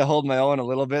just trying to hold my own a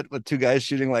little bit with two guys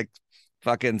shooting like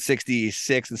fucking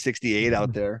 66 and 68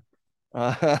 out there.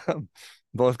 Uh,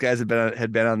 both guys had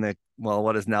been on the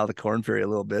what is now the Corn Ferry a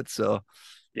little bit. So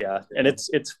Yeah, and it's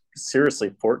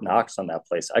seriously Fort Knox on that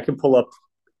place. I can pull up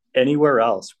anywhere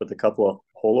else with a couple of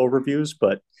hole overviews,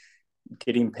 but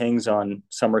getting pings on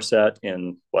Somerset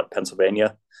in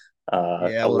Pennsylvania,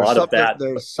 yeah, a well, lot of that.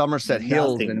 there's Somerset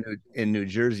Hills Nothing. in New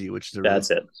Jersey, which is a really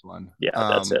That's it. famous one. Yeah,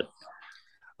 that's it.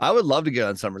 I would love to get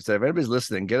on Somerset. If anybody's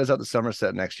listening, get us out to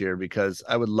Somerset next year because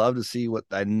I would love to see what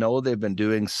I know they've been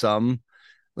doing some.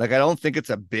 Like, I don't think it's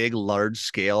a big, large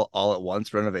scale all at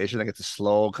once renovation. I think it's a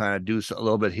slow kind of do a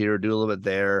little bit here, do a little bit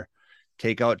there,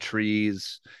 take out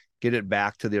trees, get it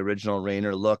back to the original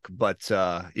Rainer look. But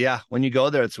yeah, when you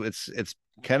go there, it's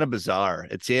kind of bizarre.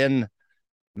 It's in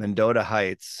Mendota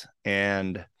Heights,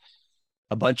 and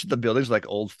a bunch of the buildings are like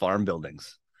old farm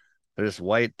buildings. They're just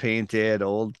white painted,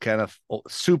 old, kind of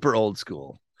super old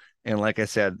school. And like I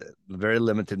said, very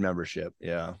limited membership.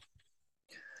 Yeah.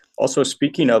 Also,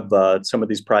 speaking of some of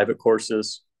these private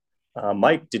courses,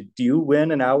 Mike, did you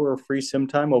win an hour of free sim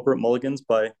time over at Mulligan's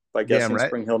by guessing Right.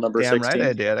 Spring Hill number Damn 16? right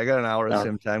I did. I got an hour of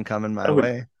sim time coming my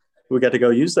way. We got to go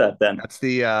use that then. That's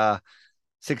the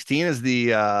 16 is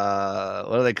the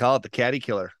what do they call it? The caddy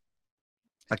killer.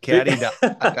 A caddy,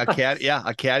 a caddy, yeah,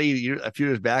 a caddy a few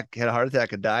years back had a heart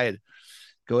attack and died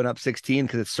going up 16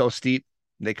 because it's so steep.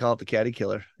 They call it the caddy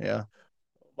killer. Yeah.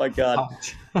 My God.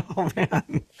 Oh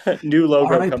man. New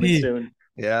logo R.I.P. coming soon.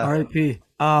 Yeah. R.I.P.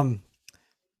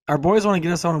 Our boys want to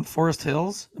get us out on Forest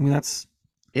Hills. I mean, that's.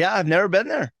 Yeah, I've never been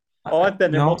there. Oh, I've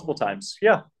been there multiple times.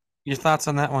 Yeah. Your thoughts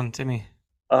on that one, Timmy?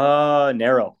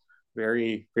 Narrow,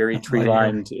 very, very tree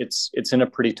lined. It's in a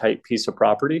pretty tight piece of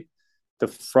property. The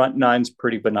front nine's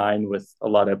pretty benign with a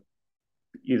lot of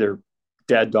either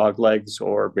dead dog legs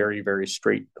or very, very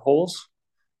straight holes,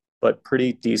 but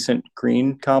pretty decent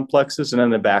green complexes. And then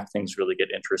the back things really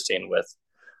get interesting with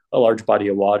a large body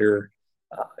of water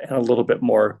and a little bit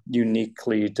more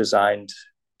uniquely designed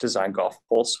golf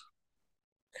holes.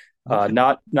 Okay.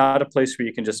 Not a place where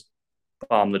you can just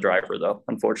bomb the driver though.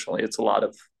 Unfortunately, it's a lot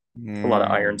of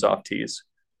irons off tees.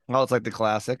 Well, it's like the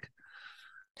classic.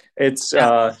 It's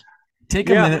take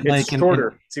a minute, Mike. It's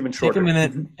shorter. It's even shorter. Take a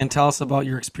minute and tell us about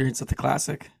your experience at the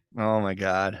Classic. Oh my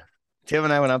God, Tim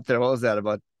and I went up there. What was that,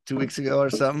 about 2 weeks ago or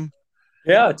something?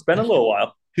 Yeah, it's been a little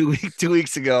while. 2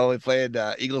 weeks ago, we played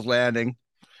Eagles Landing.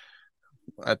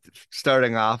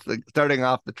 Starting off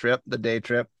the trip, the day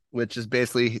trip, which is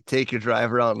basically take your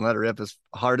driver out and let it rip as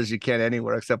hard as you can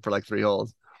anywhere except for like 3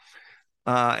 holes.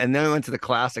 And then we went to the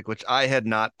Classic, which I had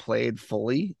not played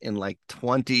fully in like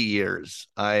 20 years.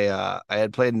 I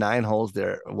had played 9 holes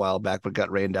there a while back, but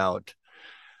got rained out.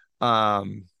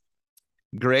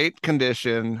 Great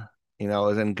condition, it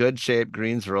was in good shape.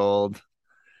 Greens rolled.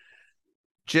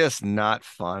 Just not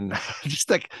fun. Just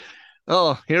like,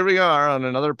 oh, here we are on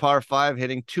another par 5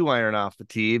 hitting 2 iron off the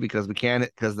tee because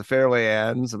the fairway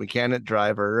ends and we can't hit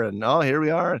driver. And oh, here we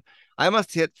are. I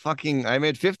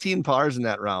made 15 pars in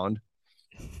that round.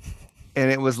 And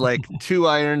it was like 2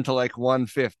 iron to like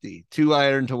 150, 2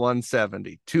 iron to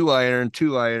 170, 2 iron,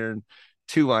 2 iron,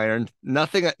 2 iron.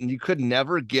 Nothing. You could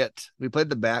never get. We played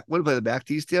the back. What did we play the back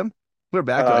tees, Tim? We were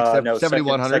back to like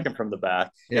 7,100. Second from the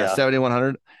back. Yeah,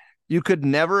 7,100. You could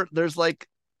never.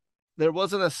 There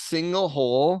wasn't a single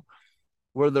hole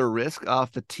where the risk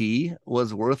off the tee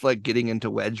was worth like getting into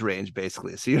wedge range,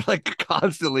 basically. So you're like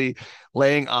constantly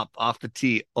laying up off the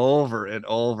tee over and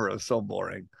over. It was so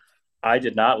boring. I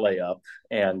did not lay up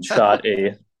and shot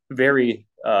a very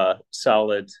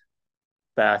solid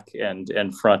back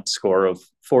and front score of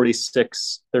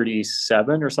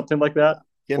 46-37 or something like that.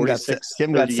 Kim got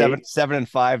 7 and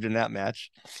 5 in that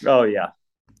match. Oh yeah.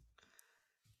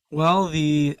 Well,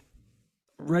 the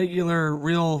regular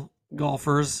real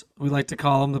golfers, we like to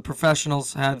call them, the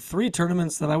professionals, had 3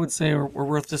 tournaments that I would say were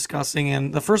worth discussing.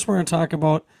 And the first we're going to talk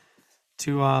about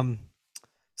to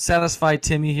satisfy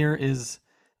Timmy here is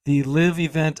the live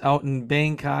event out in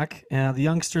Bangkok. The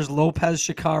youngsters,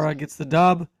 Lopez-Chacarra gets the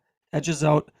dub, edges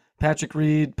out Patrick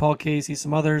Reed, Paul Casey,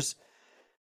 some others.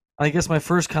 I guess my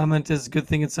first comment is good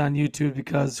thing it's on YouTube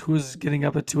because who's getting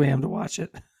up at 2 a.m. to watch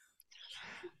it?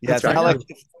 Yeah,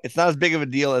 it's not as big of a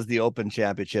deal as the Open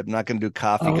Championship. I'm not going to do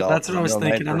coffee golf. That's what I was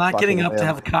thinking. I'm not getting up to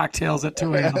have cocktails at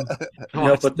 2 a.m.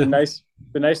 No, but the nice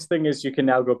thing is you can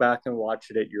now go back and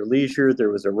watch it at your leisure. There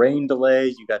was a rain delay.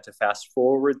 You got to fast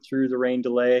forward through the rain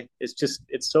delay. It's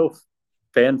so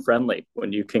fan friendly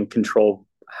when you can control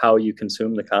how you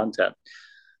consume the content.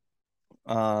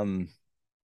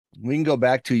 We can go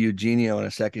back to Eugenio in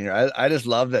a second here. I just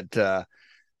love that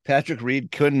Patrick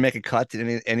Reed couldn't make a cut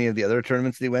in any of the other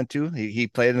tournaments that he went to. He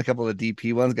played in a couple of the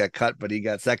DP ones, got cut, but he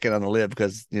got second on the live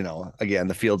because, again,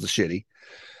 the field's are shitty.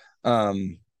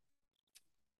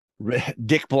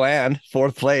 Dick Bland,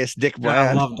 fourth place. Dick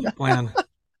Bland. I love Dick Bland.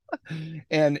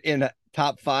 And in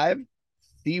top 5,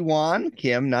 Siwon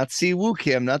Kim, not Siwoo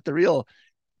Kim, not the real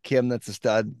Kim that's a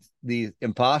stud, the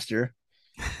imposter.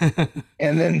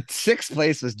 And then 6th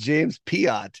place was James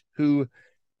Piot, who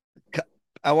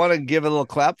I want to give a little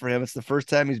clap for him. It's the first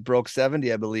time he's broke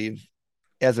 70, I believe,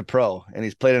 as a pro, and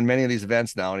he's played in many of these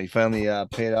events now, and he finally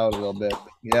paid out a little bit.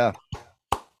 Yeah.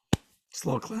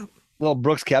 Slow clap. Little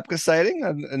Brooks Koepka sighting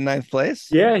in 9th place.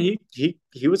 Yeah, he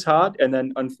was hot, and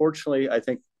then unfortunately, I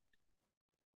think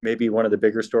maybe one of the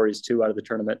bigger stories too out of the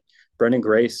tournament, Brendan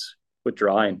Grace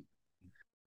withdrawing.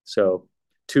 So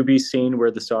to be seen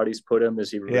where the Saudis put him as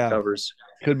he recovers.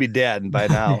 Could be dead by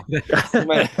now.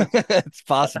 It's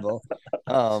possible.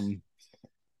 The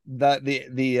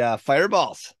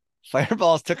Fireballs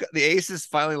took the Aces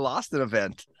finally lost an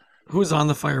event. Who's on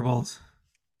the Fireballs?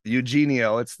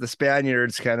 Eugenio. It's the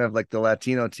Spaniards, kind of like the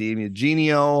Latino team.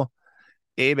 Eugenio,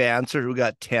 Abe Answer, who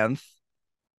got 10th.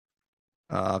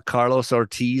 Carlos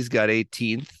Ortiz got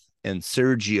 18th, and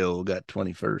Sergio got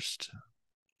 21st.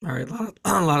 All right,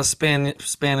 a lot of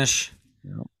Spanish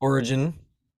origin,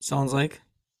 sounds like.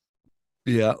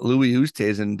 Yeah, Louis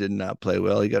Oosthuizen did not play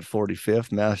well. He got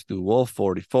 45th. Matthew Wolf,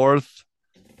 44th.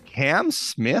 Cam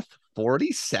Smith,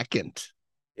 42nd.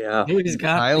 Yeah. Dude, he's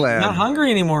not hungry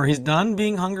anymore. He's done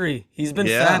being hungry. He's been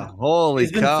fed.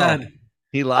 Holy cow.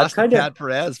 He lost to Pat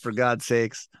Perez, for God's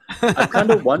sakes. I've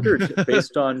kind of wondered,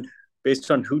 based on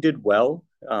who did well,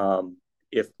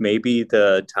 if maybe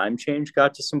the time change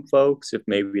got to some folks, if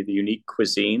maybe the unique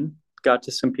cuisine got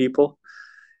to some people,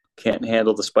 can't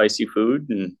handle the spicy food.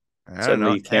 And I don't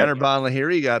know. Tanner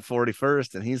Bonlahiri got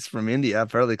 41st, and he's from India,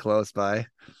 fairly close by.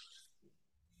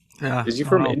 Yeah. Is he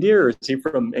from India or is he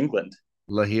from England?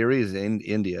 Lahiri is in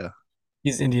India.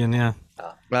 He's Indian, yeah.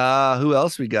 Who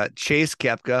else we got? Chase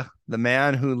Koepka, the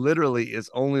man who literally is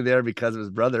only there because of his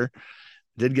brother,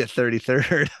 did get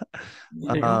 33rd.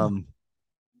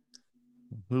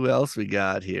 Who else we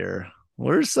got here?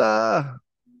 There's Saddam.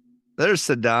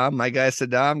 My guy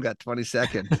Saddam got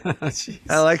 22nd.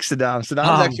 I like Saddam.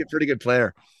 Saddam's actually a pretty good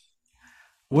player.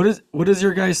 What is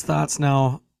your guys' thoughts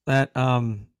now that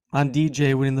on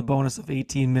DJ winning the bonus of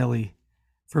 18 milli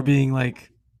for being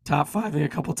like top 5 a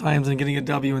couple times and getting a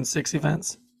W in 6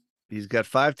 events? He's got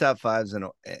 5 top 5s and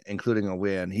including a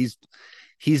win. He's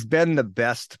been the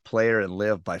best player in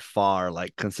Live by far,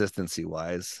 like consistency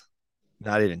wise.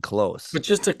 Not even close. But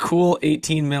just a cool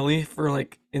 18 milli for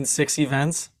like in 6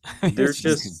 events. I mean, they're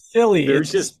just silly. They're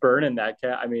just burning that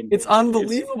cat. I mean, it's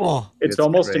unbelievable. It's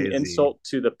almost crazy. An insult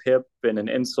to the PIP and an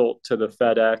insult to the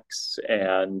FedEx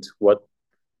and what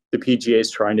the PGA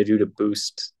is trying to do to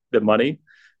boost the money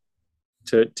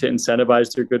to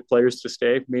incentivize their good players to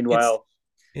stay. Meanwhile,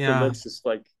 it's just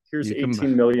like, here's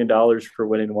 $18 million for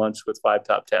winning once with 5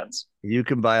 top 10s. You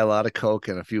can buy a lot of Coke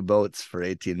and a few boats for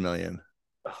 18 million.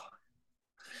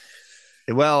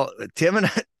 Well,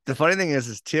 the funny thing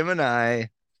is Tim and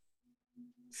I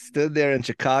stood there in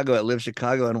Chicago at Live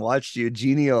Chicago and watched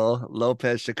Eugenio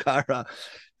Lopez-Chacarra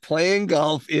playing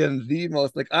golf in the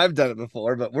most, like, I've done it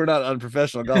before, but we're not on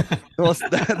professional golf.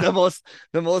 The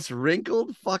most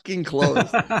wrinkled fucking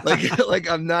clothes. Like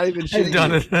I'm not even shitting. I've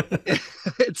done it.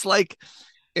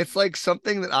 It's like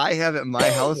something that I have at my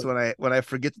house when I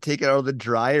forget to take it out of the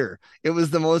dryer. It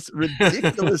was the most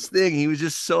ridiculous thing. He was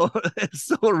just so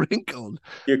wrinkled.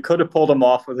 You could have pulled him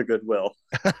off with a Goodwill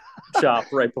shop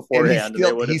right beforehand.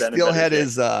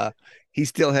 He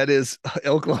still had his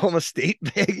Oklahoma State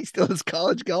bag. He still has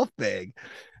college golf bag.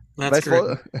 That's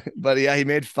great. But yeah, he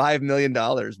made $5 million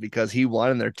because he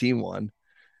won and their team won.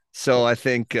 So I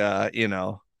think I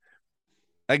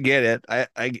get it. I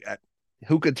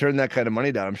who could turn that kind of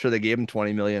money down? I'm sure they gave him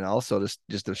 20 million also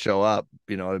just to show up,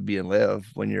 to be in Live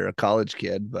when you're a college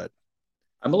kid. But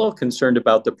I'm a little concerned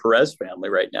about the Perez family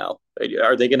right now.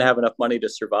 Are they going to have enough money to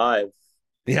survive?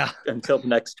 Yeah, until the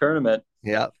next tournament.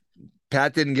 Yeah,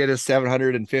 Pat didn't get his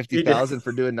 750,000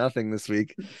 for doing nothing this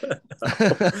week.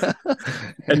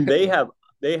 And they have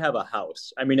a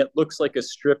house. I mean, it looks like a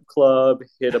strip club,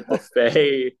 hit a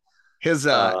buffet.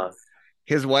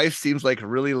 His wife seems like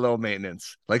really low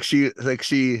maintenance. Like she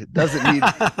doesn't need.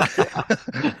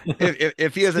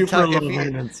 if he has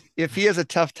a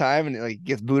tough time and like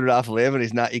gets booted off Live and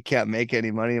he can't make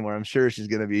any money anymore, I'm sure she's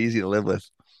going to be easy to live with.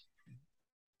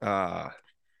 Yeah.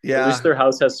 At least their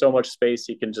house has so much space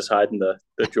he can just hide in the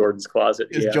Jordan's closet.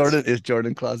 His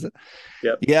Jordan closet.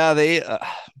 Yep. Yeah,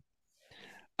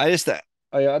 I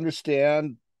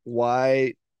understand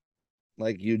why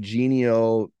like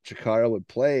Eugenio Chacarra would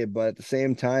play, but at the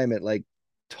same time, it like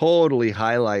totally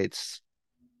highlights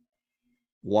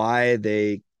why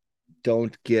they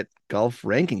don't get golf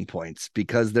ranking points,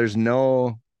 because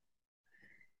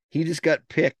he just got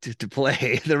picked to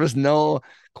play. There was no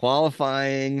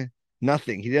qualifying,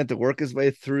 nothing. He didn't have to work his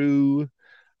way through.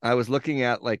 I was looking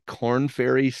at like Corn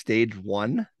Ferry stage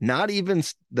 1, not even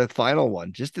the final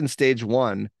one, just in stage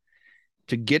 1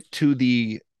 to get to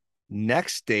the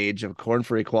next stage of Corn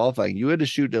Ferry qualifying. You had to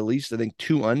shoot at least, I think,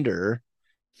 2 under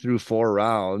through 4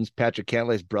 rounds. Patrick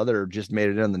Cantlay's brother just made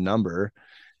it in the number.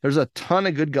 There's a ton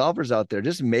of good golfers out there.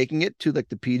 Just making it to like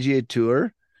the PGA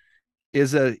Tour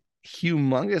is a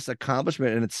humongous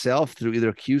accomplishment in itself through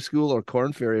either Q School or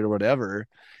Corn Ferry or whatever.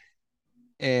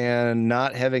 And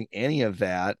not having any of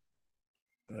that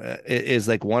is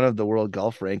like one of the world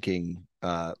golf ranking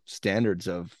standards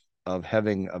of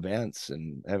having events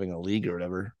and having a league or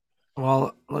whatever.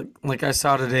 Well, like I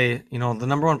saw today, the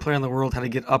number one player in the world had to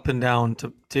get up and down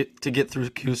to get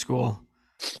through Q School.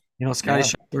 Scotty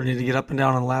Scheffler needed to get up and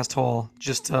down on the last hole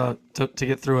just to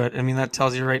get through it. I mean, that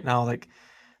tells you right now, like,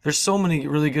 there's so many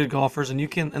really good golfers, and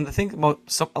the thing about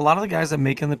a lot of the guys that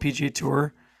make it on the PGA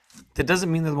Tour, that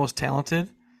doesn't mean they're the most talented.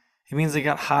 It means they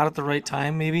got hot at the right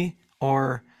time, maybe,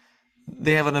 or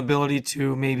they have an ability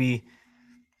to maybe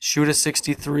shoot a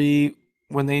 63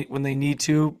 when they need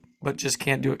to, but just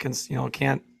can't do it.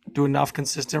 Can't do enough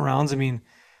consistent rounds. I mean,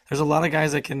 there's a lot of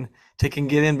guys that can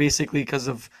get in basically because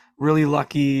of really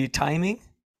lucky timing.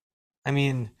 I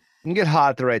mean, you can get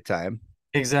hot at the right time.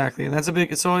 Exactly, and that's a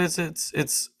big. So it's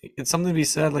something to be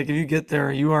said. Like, if you get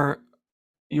there, you are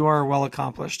well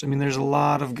accomplished. I mean, there's a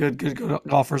lot of good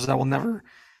golfers that will never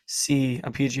see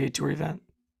a PGA Tour event.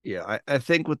 Yeah, I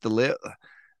think with the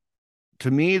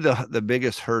to me the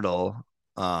biggest hurdle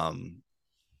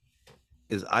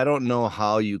is I don't know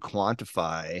how you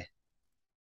quantify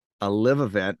a live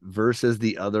event versus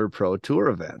the other pro tour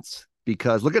events,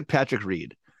 because look at Patrick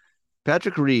Reed.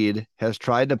 Patrick Reed has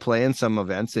tried to play in some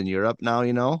events in Europe now,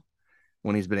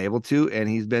 when he's been able to, and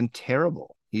he's been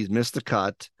terrible. He's missed a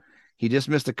cut. He just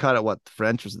missed a cut at was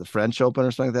the French Open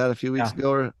or something like that a few weeks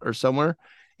ago or somewhere.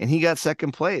 And he got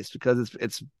second place because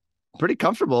it's pretty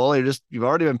comfortable. You've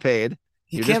already been paid.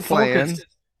 You're can't just playing. Focus.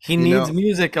 He needs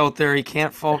music out there. He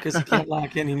can't focus. He can't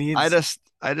lock in. He needs.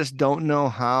 I just don't know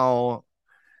how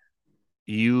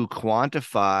you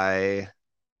quantify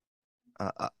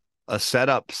a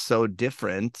setup so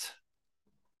different,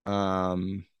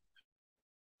 like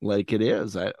it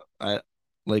is. I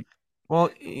like. Well,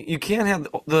 you can't have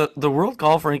the world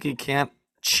golf ranking can't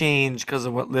change because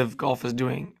of what Live Golf is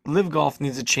doing. Live Golf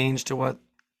needs to change to what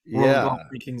World Golf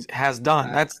Rankings has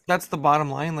done. That's the bottom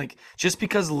line. Like, just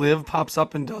because Live pops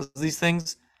up and does these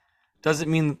things doesn't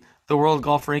mean the World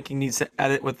Golf Ranking needs to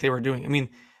edit what they were doing. I mean,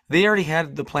 they already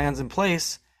had the plans in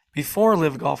place before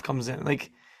Live Golf comes in.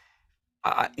 Like,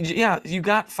 you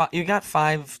got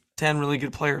 5-10 really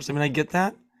good players. I mean, I get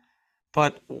that,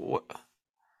 but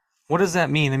what does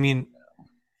that mean? I mean,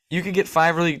 you could get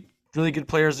 5 really good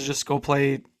players to just go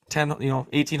play 10,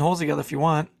 18 holes together if you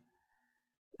want.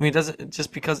 I mean, it doesn't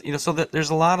just because, so that there's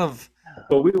a lot of.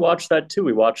 Well, we watched that too.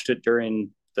 We watched it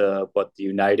during the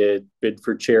United Bid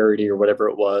for Charity or whatever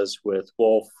it was with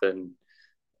Wolf and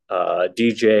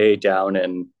DJ down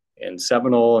in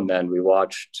Seminole. And then we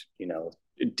watched,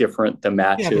 the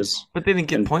matches. Yeah, but they didn't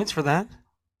get points for that.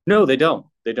 No, they don't.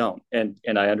 They don't. And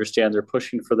I understand they're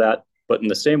pushing for that. But in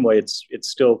the same way, it's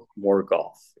still more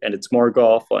golf. And it's more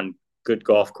golf on good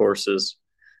golf courses.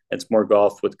 It's more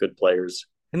golf with good players.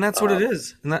 And that's what it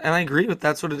is. And I agree with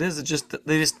that's what it is. It's just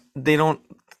they don't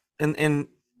and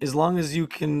as long as you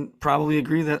can probably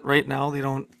agree that right now they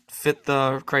don't fit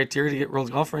the criteria to get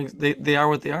world golf rankings, they are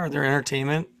what they are. They're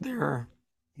entertainment. They're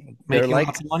making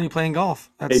lots of money playing golf.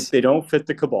 They don't fit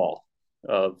the cabal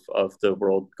of the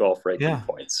world golf ranking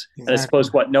points. Exactly. And I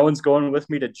suppose no one's going with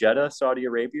me to Jeddah, Saudi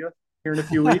Arabia here in a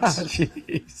few weeks.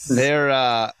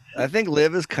 I think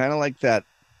Liv is kind of like that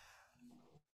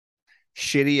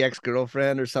shitty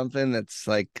ex-girlfriend or something that's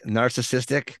like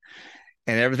narcissistic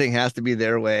and everything has to be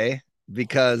their way,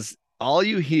 because all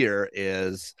you hear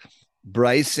is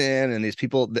Bryson and these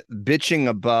people bitching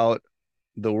about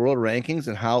the world rankings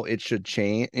and how it should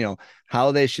change,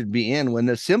 how they should be in, when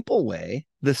the simple way,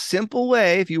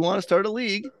 if you want to start a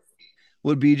league,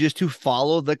 would be just to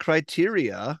follow the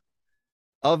criteria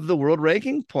of the world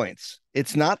ranking points.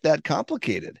 It's not that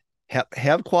complicated.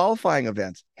 Have qualifying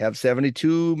events, have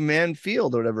 72-man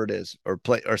field or whatever it is, or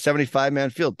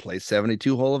 75-man field, play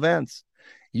 72-hole events.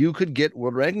 You could get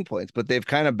world ranking points, but they've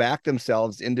kind of backed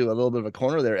themselves into a little bit of a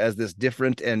corner there as this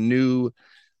different and new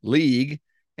league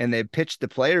and they pitch the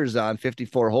players on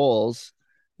 54 holes.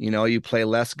 You play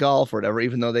less golf or whatever,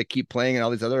 even though they keep playing in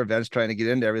all these other events, trying to get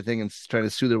into everything and trying to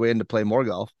sue their way in to play more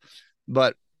golf.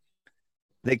 But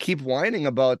they keep whining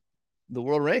about the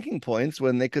world ranking points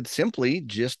when they could simply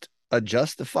just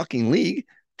adjust the fucking league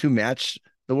to match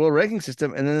the world ranking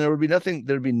system. And then there'd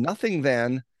be nothing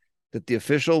then that the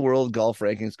official world golf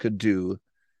rankings could do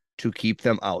to keep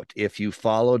them out if you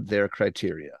followed their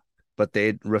criteria. But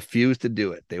they refuse to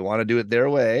do it. They want to do it their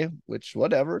way, which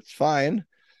whatever, it's fine.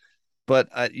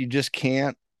 But you just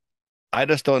can't. I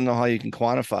just don't know how you can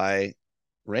quantify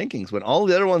rankings when all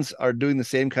the other ones are doing the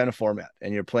same kind of format,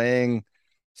 and you're playing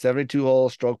 72 hole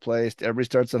stroke placed. Everybody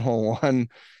starts on hole one.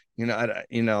 I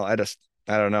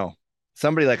don't know.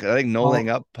 Somebody I think No Laying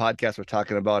Up podcast were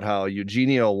talking about how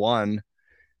Eugenio won,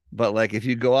 but like if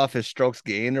you go off his strokes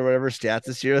gained or whatever stats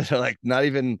this year, they're like not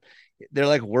even. They're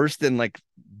like worse than like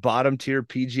bottom tier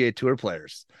PGA Tour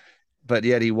players, but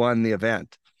yet he won the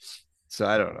event. So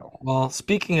I don't know. Well,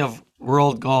 speaking of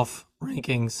world golf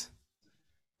rankings,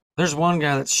 there's one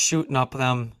guy that's shooting up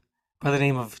them by the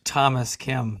name of Thomas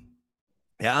Kim.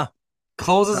 Yeah.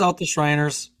 Closes out the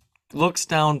Shriners, looks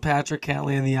down Patrick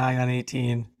Cantlay in the eye on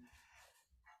 18.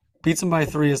 Beats him by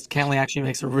 3 as Cantlay actually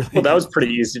makes a really that was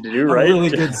pretty easy to do, right? Really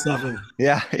good 7.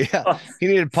 Yeah. He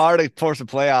needed par to force a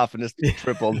playoff and just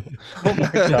tripled. Oh my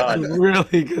God.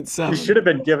 Really good 7. You should have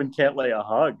been giving Cantlay a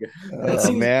hug.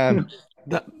 Oh, man.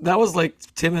 That was like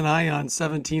Tim and I on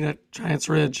 17 at Giants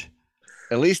Ridge.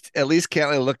 At least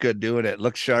Cantlay looked good doing it.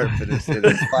 Looked sharp in his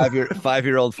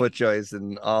 5-year-old FootJoys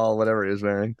and all whatever he was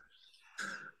wearing.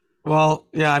 Well,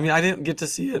 yeah, I mean, I didn't get to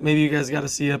see it. Maybe you guys got to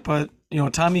see it, but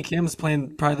Tommy Kim's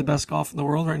playing probably the best golf in the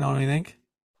world right now. Don't you think?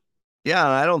 Yeah,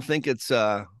 I don't think it's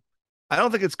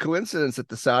coincidence that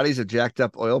the Saudis have jacked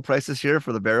up oil prices here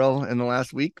for the barrel in the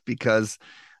last week because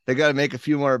they got to make a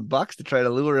few more bucks to try to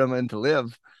lure them into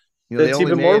live. That's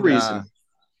even more reason.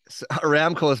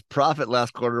 Aramco's profit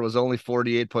last quarter was only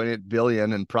 48.8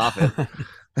 billion in profit.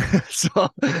 So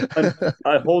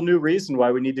a whole new reason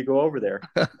why we need to go over there.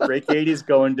 Drake 80's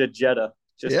going to Jeddah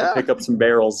just to pick up some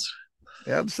barrels.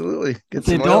 Yeah, absolutely. What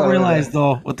they don't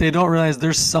realize,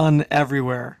 there's sun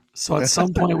everywhere. So at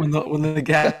some point when the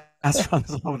gas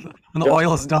runs out, when the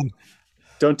oil is done.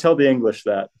 Don't tell the English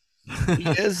that. He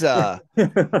is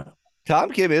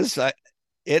Tom Kim is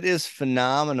it is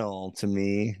phenomenal to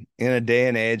me in a day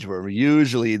and age where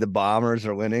usually the bombers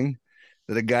are winning,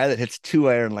 that a guy that hits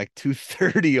 2-iron like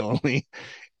 230 only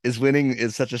is winning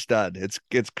is such a stud. It's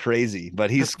crazy,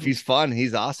 but he's fun.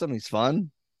 He's awesome. He's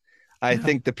fun. I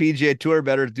think the PGA Tour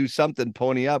better do something,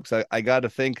 pony up. So I got to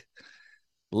think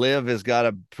Liv has got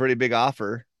a pretty big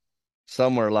offer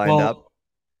somewhere lined up.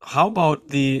 How about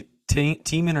the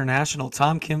Team International?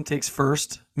 Tom Kim takes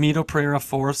first, Mito Pereira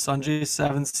 4th, Sanjay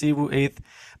 7th, Siwoo 8th,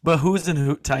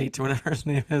 Bahuzenhout tight, whatever his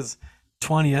name is,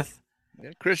 20th.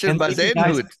 Yeah, Christian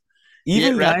Bazadenhout.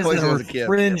 Even guys that are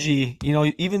fringy,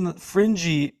 even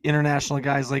fringy international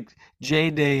guys like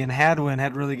J-Day and Hadwin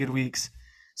had really good weeks.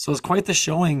 So it's quite the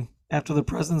showing after the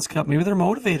President's Cup. Maybe they're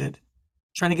motivated,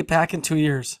 trying to get back in 2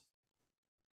 years.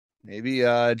 Maybe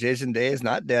Jason Day is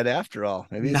not dead after all.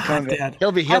 Maybe he's not dead.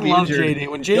 He'll be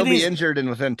injured. He'll be injured, and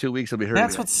within 2 weeks he'll be hurt.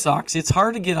 That's what sucks. It's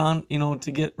hard to get on,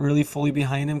 to get really fully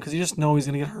behind him because you just know he's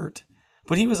going to get hurt.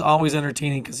 But he was always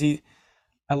entertaining because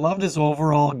I loved his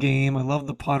overall game. I loved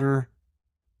the putter.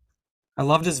 I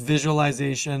loved his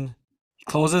visualization. He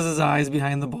closes his eyes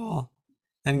behind the ball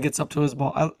and gets up to his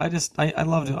ball. I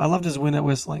loved him. I loved his win at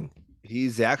Whistling.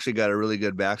 He's actually got a really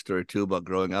good backstory too about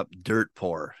growing up dirt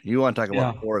poor. You want to talk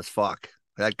about poor as fuck?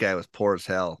 That guy was poor as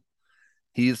hell.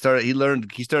 He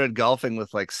started golfing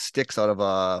with like sticks out of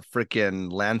a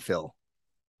freaking landfill.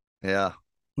 Yeah,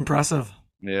 impressive.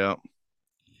 Yeah.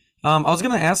 I was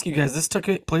gonna ask you guys. This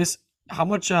took place. How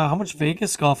much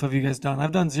Vegas golf have you guys done?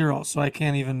 I've done 0, so I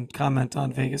can't even comment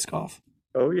on Vegas golf.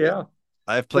 Oh yeah,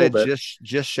 I've played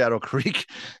just Shadow Creek.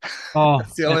 Oh,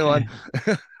 that's the only one.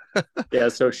 Yeah,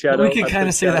 so Shadow. We can kind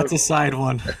of say that's a side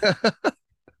one.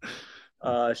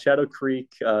 Shadow Creek,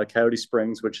 Coyote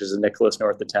Springs, which is in Nicholas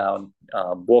north of town,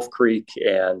 Wolf Creek,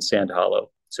 and Sand Hollow.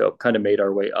 So kind of made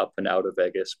our way up and out of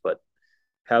Vegas, but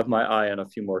have my eye on a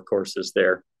few more courses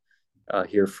there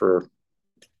here for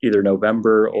either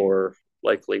November or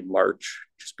likely March,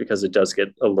 just because it does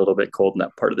get a little bit cold in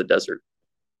that part of the desert.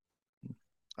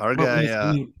 Our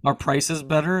guy, are prices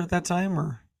better at that time,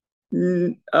 or?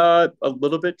 A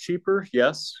little bit cheaper,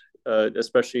 yes.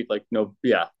 Especially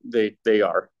they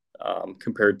are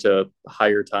compared to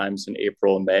higher times in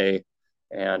April and May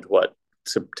and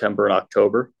September and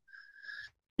October.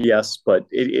 Yes, but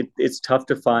it's tough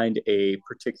to find a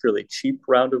particularly cheap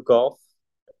round of golf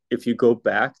if you go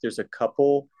back, there's a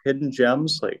couple hidden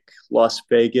gems like Las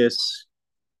Vegas.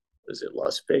 Is it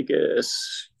Las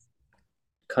Vegas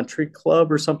Country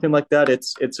Club or something like that?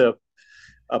 It's a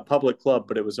public club,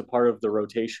 but it was a part of the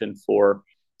rotation for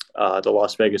the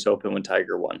Las Vegas Open when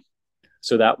Tiger won.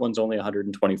 So that one's only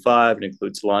 125. It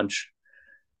includes lunch.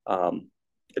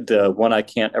 The one I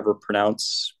can't ever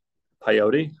pronounce,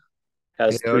 Peyote,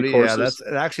 has three courses.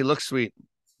 It actually looks sweet.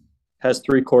 Has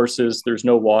three courses. There's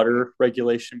no water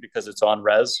regulation because it's on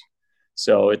res,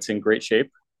 so it's in great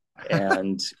shape.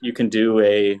 And you can do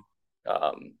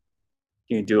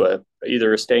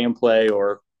either a stay and play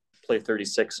or play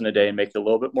 36 in a day and make it a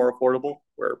little bit more affordable,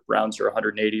 where rounds are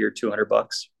 180 or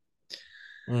 $200.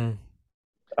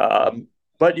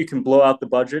 But you can blow out the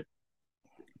budget,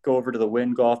 go over to the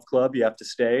Wynn Golf Club. You have to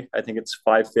stay. I think it's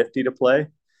 $550 to play,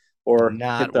 or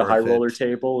hit the high roller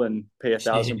table and pay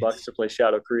 $1,000 to play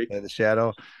Shadow Creek. Play the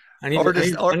Shadow, or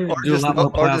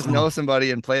just know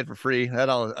somebody and play it for free. That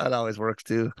always works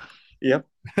too. Yep.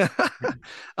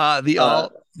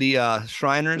 The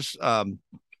Shriners,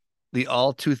 the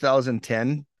all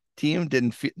 2010 team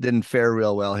didn't fare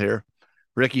real well here.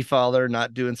 Ricky Fowler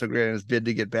not doing so great in his bid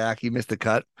to get back. He missed the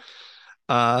cut.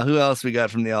 Who else we got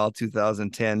from the all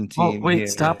 2010 team? Oh, wait,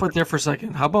 stop it there for a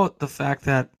second. How about the fact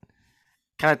that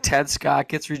kind of Ted Scott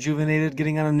gets rejuvenated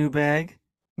getting on a new bag?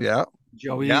 Yeah.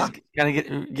 Joey's kind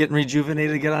of getting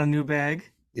rejuvenated to get on a new bag.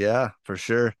 Yeah, for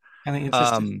sure. Kind of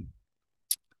interesting.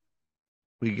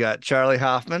 We got Charlie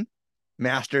Hoffman,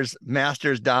 Masters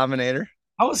dominator.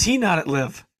 How was he not at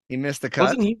Live? He missed the cut.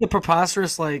 Wasn't he the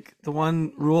preposterous, like the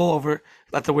one rule over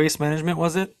at the Waste Management?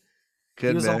 Was it? He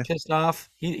was all pissed off.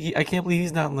 I can't believe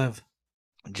he's not in Live.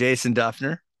 Jason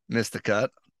Duffner missed the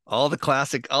cut. All the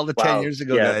 10 years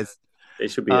ago guys. They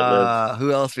should be at Live.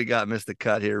 Who else we got missed the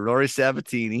cut here? Rory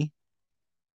Sabatini.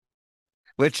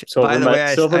 Which, by the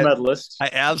way, silver medalist.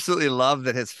 I absolutely love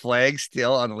that his flag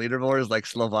still on the leaderboard is like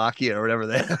Slovakia or whatever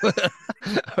that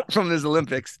from his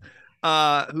Olympics.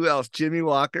 Who else? Jimmy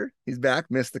Walker. He's back.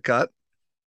 Missed the cut.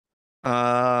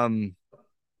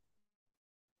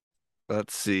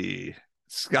 Let's see.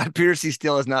 Scott Piercy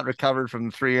still has not recovered from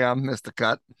the 3M. Missed the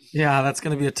cut. Yeah, that's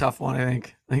going to be a tough one, I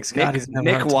think. I think Scotty's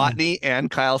Nick Watney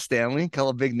and Kyle Stanley, a couple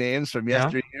of big names from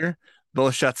yesteryear.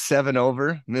 Both shot 7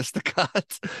 over. Missed the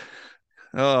cut.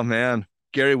 Oh, man.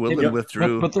 Gary Woodland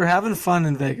withdrew. But they're having fun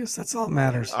in Vegas. That's all that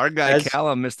matters. Our guy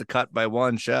Callum missed the cut by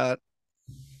 1 shot.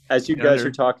 As you guys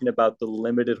are talking about the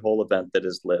limited hole event that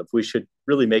is Live, we should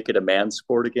really make it a man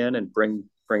sport again and bring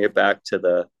it back to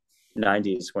the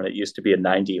 90s when it used to be a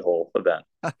 90-hole event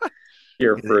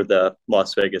here for the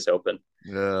Las Vegas Open.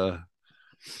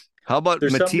 How about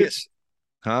Matthias?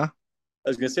 I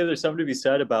was going to say there's something to be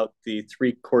said about the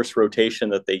 3-course rotation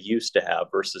that they used to have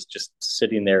versus just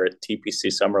sitting there at TPC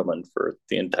Summerlin for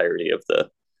the entirety of the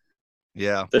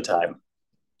time.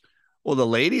 Well, the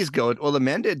ladies the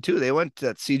men did too. They went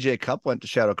to CJ Cup, went to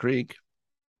Shadow Creek.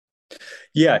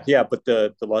 Yeah. But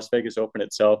the Las Vegas Open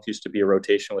itself used to be a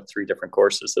rotation with 3 different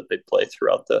courses that they'd play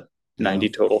throughout the 90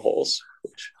 total holes.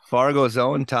 Fargo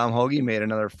Zone, Tom Hoagie made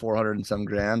another 400 and some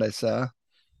grand, I saw.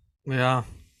 Yeah.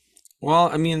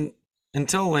 Well, I mean,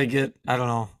 until they get, I don't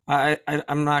know.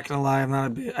 I'm not gonna lie.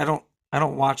 I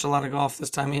don't watch a lot of golf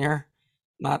this time of year.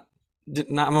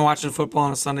 I'm watching football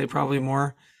on a Sunday probably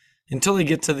more until they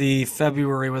get to the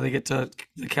February where they get to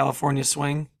the California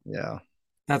swing. Yeah,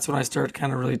 that's when I start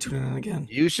kind of really tuning in again.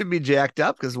 You should be jacked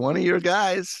up because one of your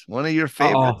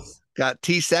favorites, got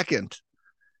T2.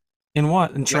 In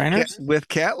what? In trainers? With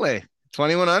Catley,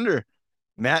 21 under.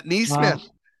 Matt Neesmith,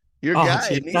 your guy.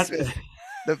 Neesmith.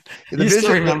 The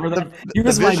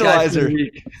visualizer.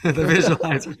 The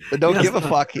visualizer. But don't give a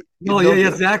fuck.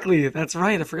 Exactly. That's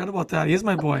right. I forgot about that. He is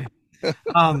my boy.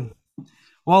 Well,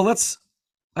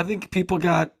 I think people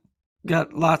got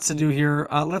lots to do here.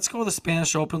 Let's go to the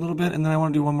Spanish Open a little bit, and then I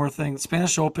want to do one more thing.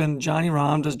 Spanish Open, Johnny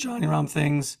Rahm does Johnny Rahm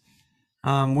things,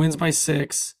 wins by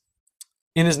 6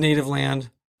 in his native land.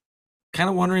 Kind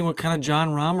of wondering what kind of Jon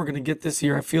Rahm we're going to get this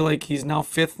year. I feel like he's now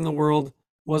 5th in the world,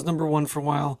 was number 1 for a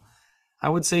while. I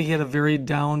would say he had a very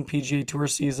down PGA Tour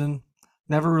season.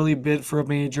 Never really bid for a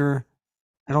major.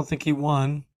 I don't think he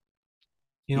won.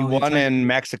 He won in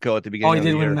Mexico at the beginning of the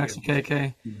year. Oh, he did win in Mexico.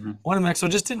 Okay. Mm-hmm. Won in Mexico.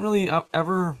 Just didn't really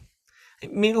ever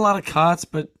 – made a lot of cuts,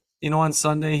 but, on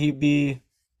Sunday he'd be,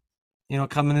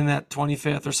 coming in at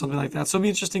 25th or something like that. So it'll be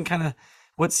interesting kind of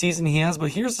what season he has.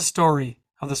 But here's the story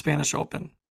of the Spanish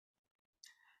Open.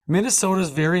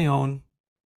 Minnesota's very own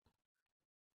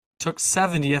took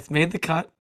 70th, made the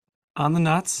cut. On the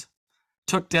nuts,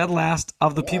 took dead last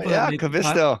of the people that made the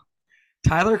cut.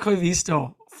 Tyler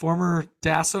Covisto, former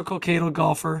Dasso Cocato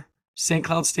golfer, St.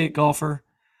 Cloud State golfer,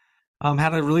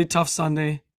 Had a really tough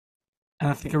Sunday, and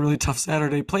I think a really tough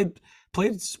Saturday. Played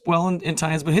well in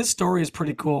times, but his story is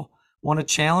pretty cool. Won a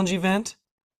challenge event.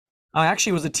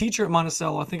 Actually was a teacher at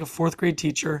Monticello, I think a 4th grade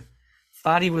teacher.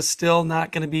 Thought he was still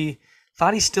not going to be,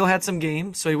 thought he still had some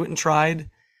game, so he went and tried.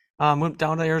 Went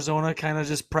down to Arizona, kind of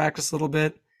just practiced a little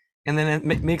bit, and then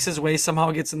it makes his way,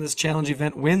 somehow gets in this challenge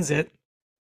event, wins it.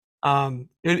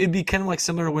 It'd be kind of like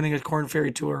similar to winning a Corn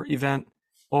Ferry Tour event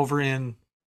over in.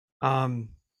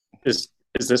 Is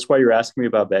this why you're asking me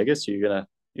about Vegas? You're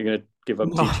gonna give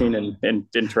up teaching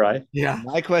and try? Yeah.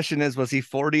 My question is, was he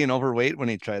 40 and overweight when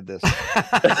he tried this?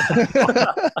 I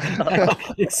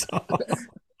don't think so.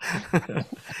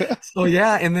 So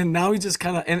yeah, and then now he just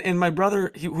kind of and my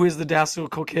brother, who is the Dassel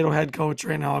Cokato head coach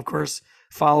right now, of course,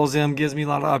 follows him, gives me a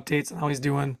lot of updates on how he's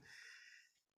doing.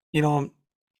 You know,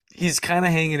 he's kind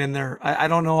of hanging in there. I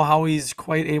don't know how he's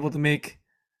quite able to make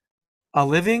a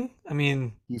living. I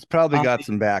mean, he's probably got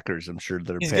some backers, I'm sure,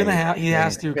 that are he's paying, gonna have. He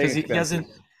has to, because he expenses. hasn't.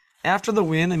 After the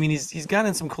win, I mean, he's gotten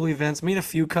in some cool events, made a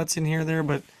few cuts in here or there,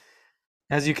 but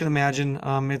as you can imagine,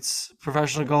 it's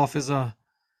professional golf is a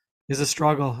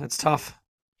struggle. It's tough.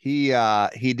 He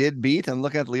did beat, I'm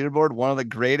looking at the leaderboard, one of the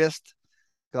greatest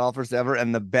golfers ever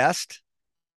and the best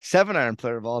 7-iron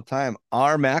player of all time,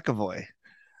 R. McAvoy.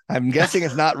 I'm guessing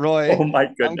it's not Roy. Oh my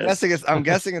goodness! I'm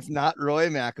guessing it's not Roy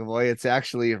McAvoy. It's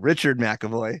actually Richard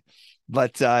McAvoy,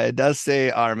 but it does say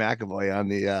R. McAvoy on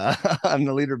the on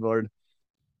the leaderboard.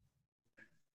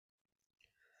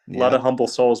 A lot of humble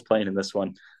souls playing in this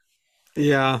one.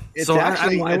 Yeah, it's so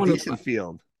actually I a decent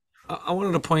field. I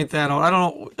wanted to point that out. I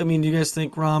don't know. I mean, do you guys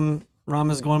think Rahm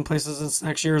is going places this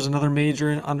next year? Is another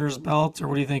major under his belt, or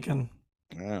what are you thinking?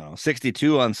 I don't know.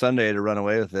 62 on Sunday to run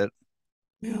away with it.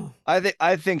 Yeah,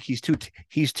 I think he's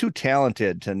too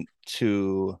talented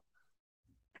to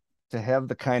have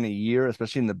the kind of year,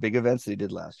 especially in the big events that he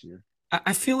did last year.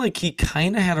 I feel like he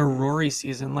kind of had a Rory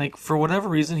season. Like, for whatever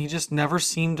reason, he just never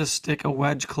seemed to stick a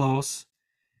wedge close.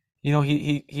 You know,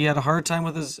 he had a hard time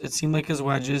with it seemed like his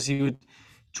wedges. He would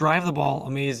drive the ball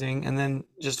amazing and then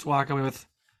just walk away with,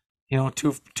 you know,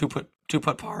 two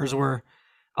putt pars, where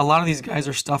a lot of these guys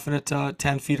are stuffing it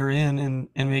 10 feet or in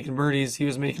and making birdies. He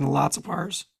was making lots of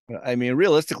pars. I mean,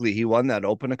 realistically, he won that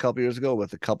Open a couple years ago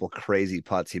with a couple crazy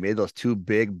putts. He made those 2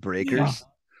 big breakers. Yeah.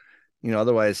 You know,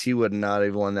 otherwise he would not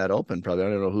have won that Open. Probably. I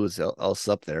don't know who's else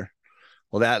up there.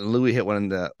 Well, that and Louis hit one in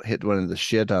the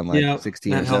shit on like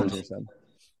 16 or 17 or something.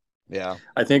 Yeah.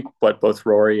 I think both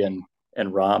Rory and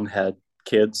Rahm had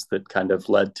kids that kind of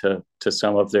led to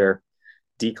some of their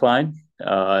decline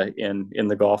in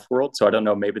the golf world. So I don't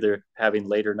know, maybe they're having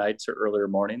later nights or earlier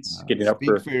mornings, getting up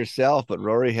for yourself. But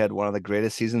Rory had one of the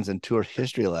greatest seasons in tour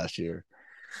history last year.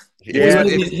 Yeah,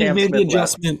 he made the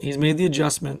adjustment. He's made the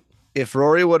adjustment. If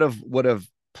Rory would have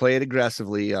played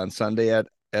aggressively on Sunday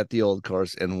at the Old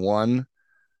Course and won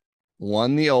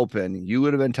the Open, you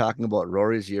would have been talking about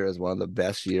Rory's year as one of the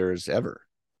best years ever.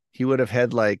 He would have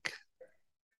had like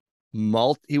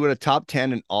he would have top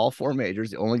 10 in all 4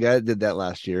 majors. The only guy that did that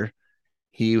last year.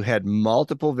 He had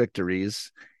multiple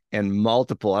victories and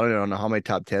multiple, I don't know how many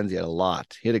top 10s. He had a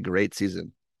lot. He had a great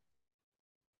season.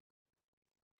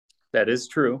 That is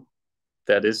true.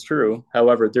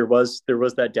 However, there was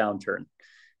that downturn,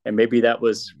 and maybe that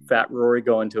was Fat Rory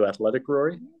going to Athletic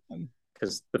Rory,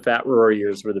 because the Fat Rory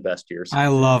years were the best years. I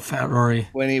love Fat Rory.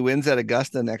 When he wins at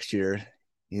Augusta next year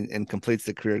and completes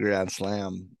the career Grand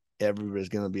Slam, everybody's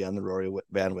going to be on the Rory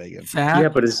bandwagon. Yeah,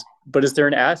 but is there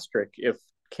an asterisk if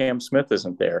Cam Smith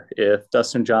isn't there? If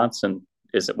Dustin Johnson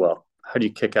isn't, well, how do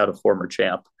you kick out a former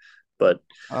champ? But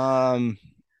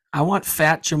I want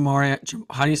Fat Jamara.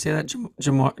 How do you say that?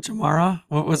 Jamara?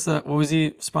 What was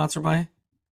he sponsored by?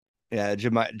 Yeah,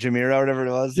 Jamira, whatever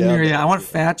it was. Jamira, yeah. I want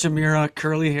Fat Jamira,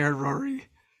 curly haired Rory.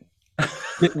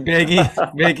 Baggy.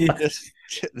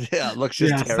 It looks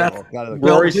just terrible.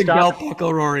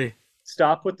 Rory,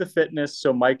 stop with the fitness,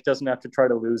 so Mike doesn't have to try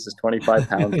to lose his 25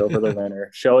 pounds over the winter.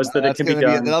 Show us that it can be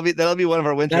done. That'll be one of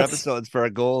our winter episodes for our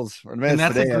goals. And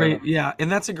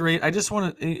that's a great. I just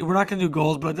want to. We're not going to do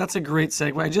goals, but that's a great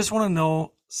segue. I just want to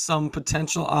know some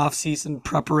potential off-season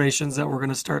preparations that we're going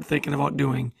to start thinking about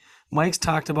doing. Mike's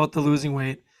talked about the losing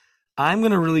weight. I'm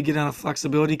going to really get on a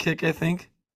flexibility kick. I think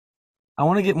I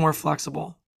want to get more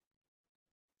flexible.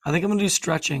 I think I'm going to do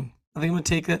stretching. I think I'm going to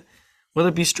take it. Whether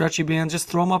it be stretchy bands, just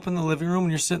throw them up in the living room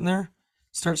when you're sitting there,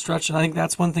 start stretching. I think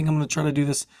that's one thing I'm going to try to do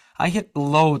this. I hit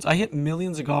loads. I hit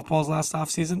millions of golf balls last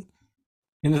offseason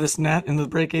into this net, in the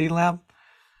Break 80 lab.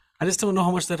 I just don't know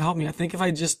how much that helped me. I think if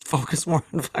I just focus more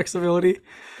on flexibility,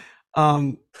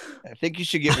 Um, I think you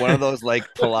should get one of those like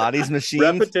Pilates machines.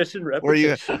 Repetition.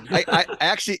 Where I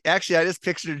actually, I just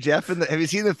pictured Jeff have you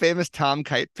seen the famous Tom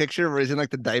Kite picture where he's in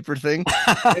like the diaper thing?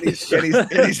 And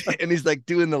he's like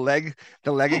doing the leg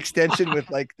extension with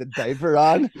like the diaper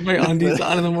on. My undies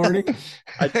on in the morning.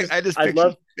 I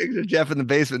love picture Jeff in the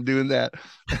basement doing that.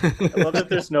 I love that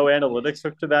there's no analytics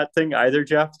hooked to that thing either,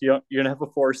 Jeff. You don't have a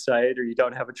foresight or you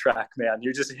don't have a track man.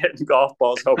 You're just hitting golf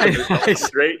balls hoping it's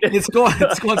straight. It's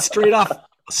going straight off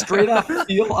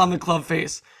feel on the club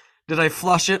face. Did I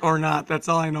flush it or not? That's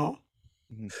all I know.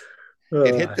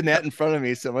 It hit the net in front of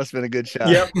me, so it must have been a good shot.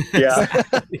 Yep. Yeah.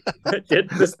 It did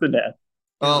miss the net.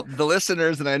 Well, the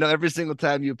listeners, and I know every single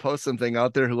time you post something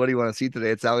out there, what do you want to see today?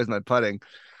 It's always my putting.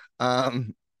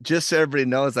 Just so everybody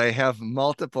knows, I have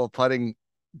multiple putting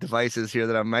devices here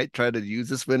that I might try to use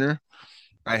this winter.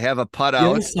 I have a putt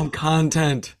out. Give some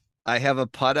content. I have a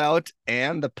putt out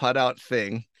and the putt out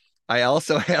thing. I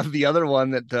also have the other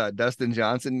one that Dustin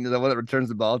Johnson, the one that returns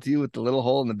the ball to you with the little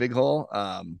hole and the big hole.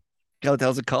 What the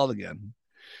hell's it called again?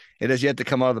 It has yet to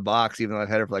come out of the box, even though I've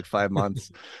had it for like 5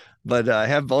 months. But I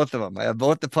have both of them. I have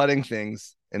both the putting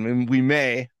things, and we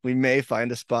may find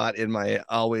a spot in my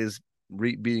always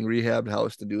being rehabbed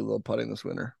house to do a little putting this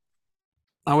winter.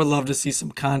 I would love to see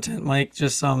some content, Mike.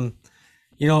 Just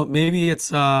maybe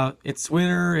it's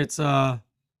winter, it's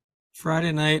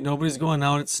Friday night, nobody's going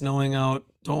out, it's snowing out.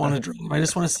 Don't want to drive. I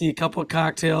just want to see a couple of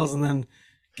cococktails and then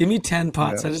give me 10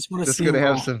 putts. Yeah. I just want to see. Gonna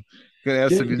have some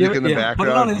music in the background. Put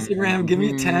it on Instagram. Give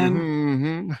me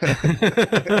 10.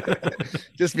 Mm-hmm.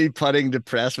 Just me putting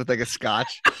depressed with like a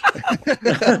scotch.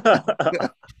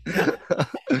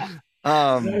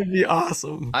 That'd be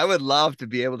awesome. I would love to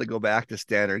be able to go back to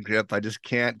standard grip. I just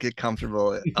can't get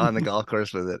comfortable on the golf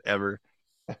course with it ever.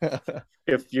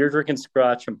 If you're drinking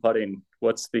scotch and putting,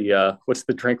 what's the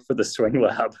drink for the swing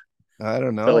lab? I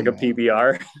don't know. Like a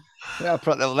PBR. Yeah,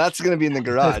 well, that's going to be in the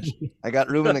garage. I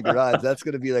got room in the garage. That's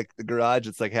going to be like the garage.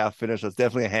 It's like half finished. It's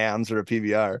definitely a Hams or a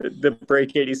PBR. The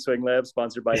Break 80 Swing Lab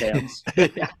sponsored by Hams.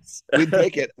 Yes. We'd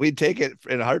take it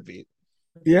in a heartbeat.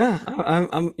 Yeah,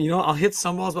 I'm I'll hit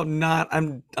some balls, but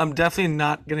I'm definitely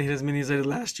not going to hit as many as I did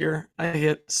last year. I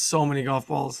hit so many golf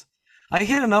balls. I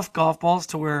hit enough golf balls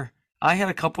to where I had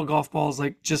a couple golf balls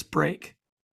like just break.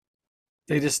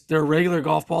 They're regular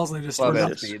golf balls and they just start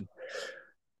up speed.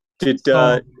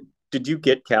 Did you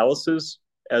get calluses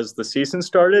as the season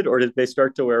started, or did they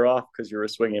start to wear off because you were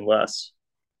swinging less?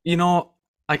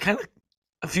 I kind of,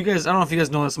 I don't know if you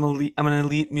guys know this, I'm an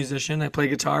elite musician. I play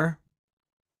guitar.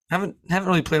 Haven't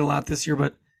really played a lot this year,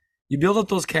 but you build up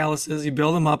those calluses, you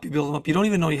build them up. You don't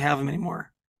even know you have them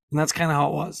anymore. And that's kind of how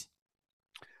it was.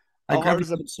 I grabbed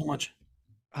so much.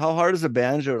 How hard is a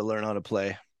banjo to learn how to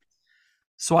play?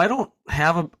 So I don't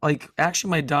have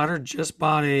actually my daughter just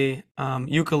bought a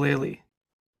ukulele.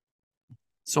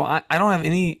 So I don't have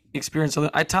any experience with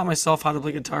it. I taught myself how to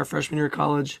play guitar freshman year of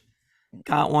college.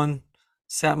 Got one,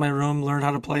 sat in my room, learned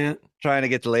how to play it. Trying to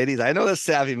get the ladies. I know the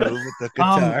savvy move with the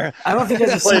guitar. I don't think you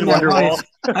guys have seen my wife.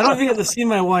 I don't think you guys have seen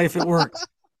my wife. It works.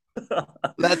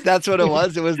 That's what it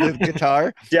was. It was the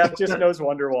guitar. Jeff just knows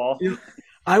Wonderwall.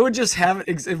 I would just have it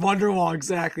Wonderwall,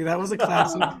 exactly. That was a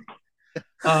classic.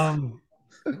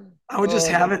 I would just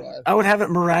have it. God. I would have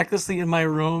it miraculously in my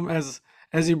room as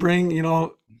you bring,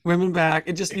 women back.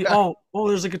 It'd just be,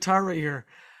 there's a guitar right here.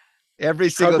 Every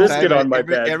single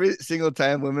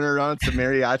time women are around, it's a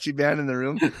mariachi band in the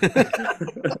room.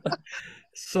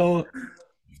 So,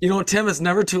 Tim, it's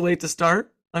never too late to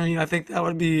start. I mean, I think that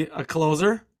would be a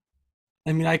closer.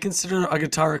 I mean, I consider a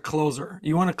guitar a closer.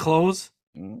 You want to close,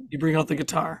 you bring out the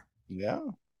guitar. Yeah.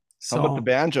 So, how about the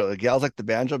banjo? The gals like the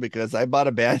banjo because I bought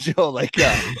a banjo.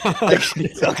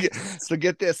 So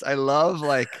get this. I love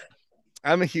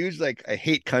I'm a huge I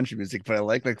hate country music, but I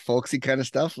like folksy kind of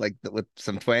stuff with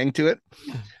some twang to it.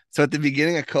 So at the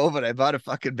beginning of COVID, I bought a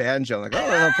fucking banjo. I'm like, I'm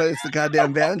gonna play this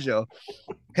goddamn banjo.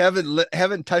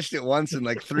 Haven't touched it once in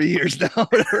 3 years now.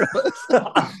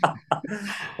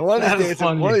 One of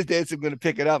these days, I'm gonna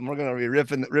pick it up and we're gonna be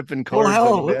ripping chords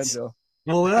on the banjo.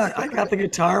 Well, yeah, I got the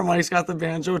guitar. Mike's got the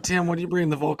banjo. Tim, what do you bring?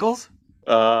 The vocals?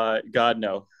 God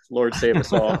no, Lord save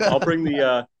us all. I'll bring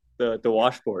the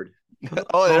washboard.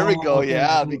 Oh, there we go. Yeah,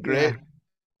 that'd be great.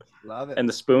 Love it. And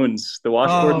the spoons, the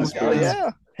washboard and the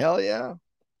spoons. Hell yeah.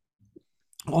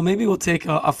 Well, maybe we'll take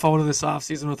a photo this off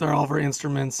season with all of our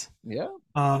instruments. Yeah.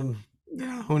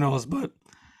 Yeah, who knows? But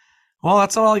well,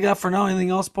 that's all I got for now. Anything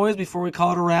else, boys? Before we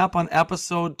call it a wrap on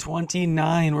episode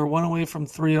 29, we're one away from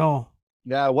 3-0.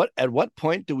 Yeah. At what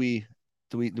point do we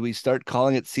start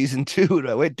calling it season 2? Do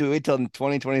we wait till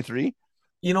 2023?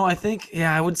 I think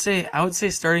I would say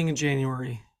starting in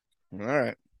January. All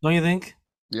right. Don't you think?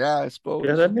 Yeah, I suppose.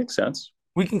 Yeah, that makes sense.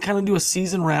 We can kind of do a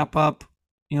season wrap up,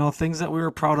 things that we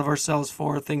were proud of ourselves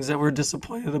for, things that we're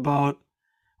disappointed about.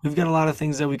 We've got a lot of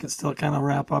things that we could still kind of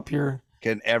wrap up here.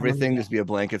 Can everything just be a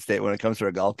blanket state when it comes to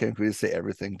our golf game? Can we just say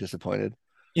everything disappointed?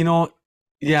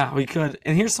 Yeah, we could.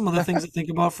 And here's some of the things to think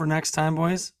about for next time,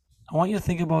 boys. I want you to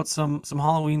think about some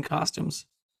Halloween costumes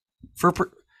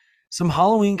some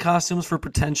Halloween costumes for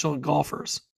potential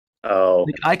golfers. Oh,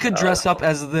 like I could dress up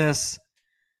as this,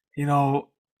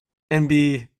 and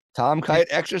be Tom Kite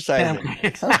exercising.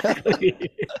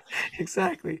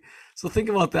 Exactly. So think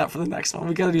about that for the next one.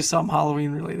 We got to do something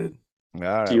Halloween related. All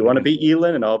right, do you want to be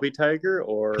Elin and I'll be Tiger,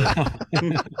 or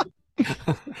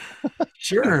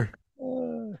Sure.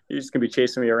 You're just gonna be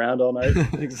chasing me around all night?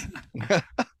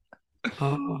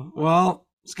 Well,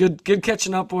 it's good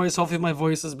catching up, boys. Hopefully my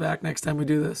voice is back next time we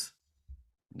do this.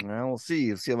 Well, we'll see.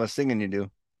 You'll see how much singing you do.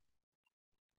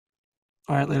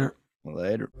 All right, later.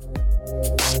 Later.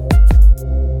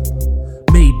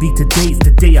 Maybe today's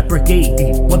the day I break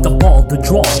 80. Want the ball to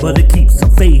draw, but it keeps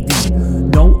on fading.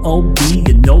 No OB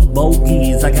and no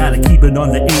bogeys. I gotta keep it on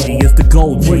the 80. It's the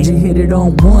goal, Would G. you hit it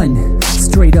on one?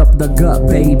 Straight up the gut,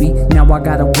 baby. Now I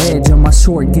got a wedge on my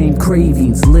short game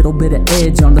cravings. Little bit of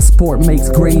edge on the sport makes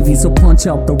gravy. So punch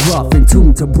out the rough and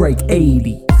tune to break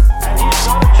 80.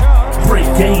 Break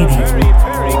 80. Very,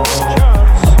 very good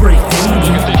I break 80.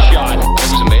 Look at this shot. It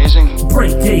was amazing.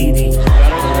 Break 80.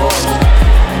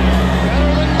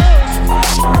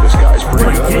 This guy's pretty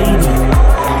Break good.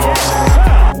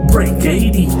 80. Break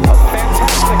 80.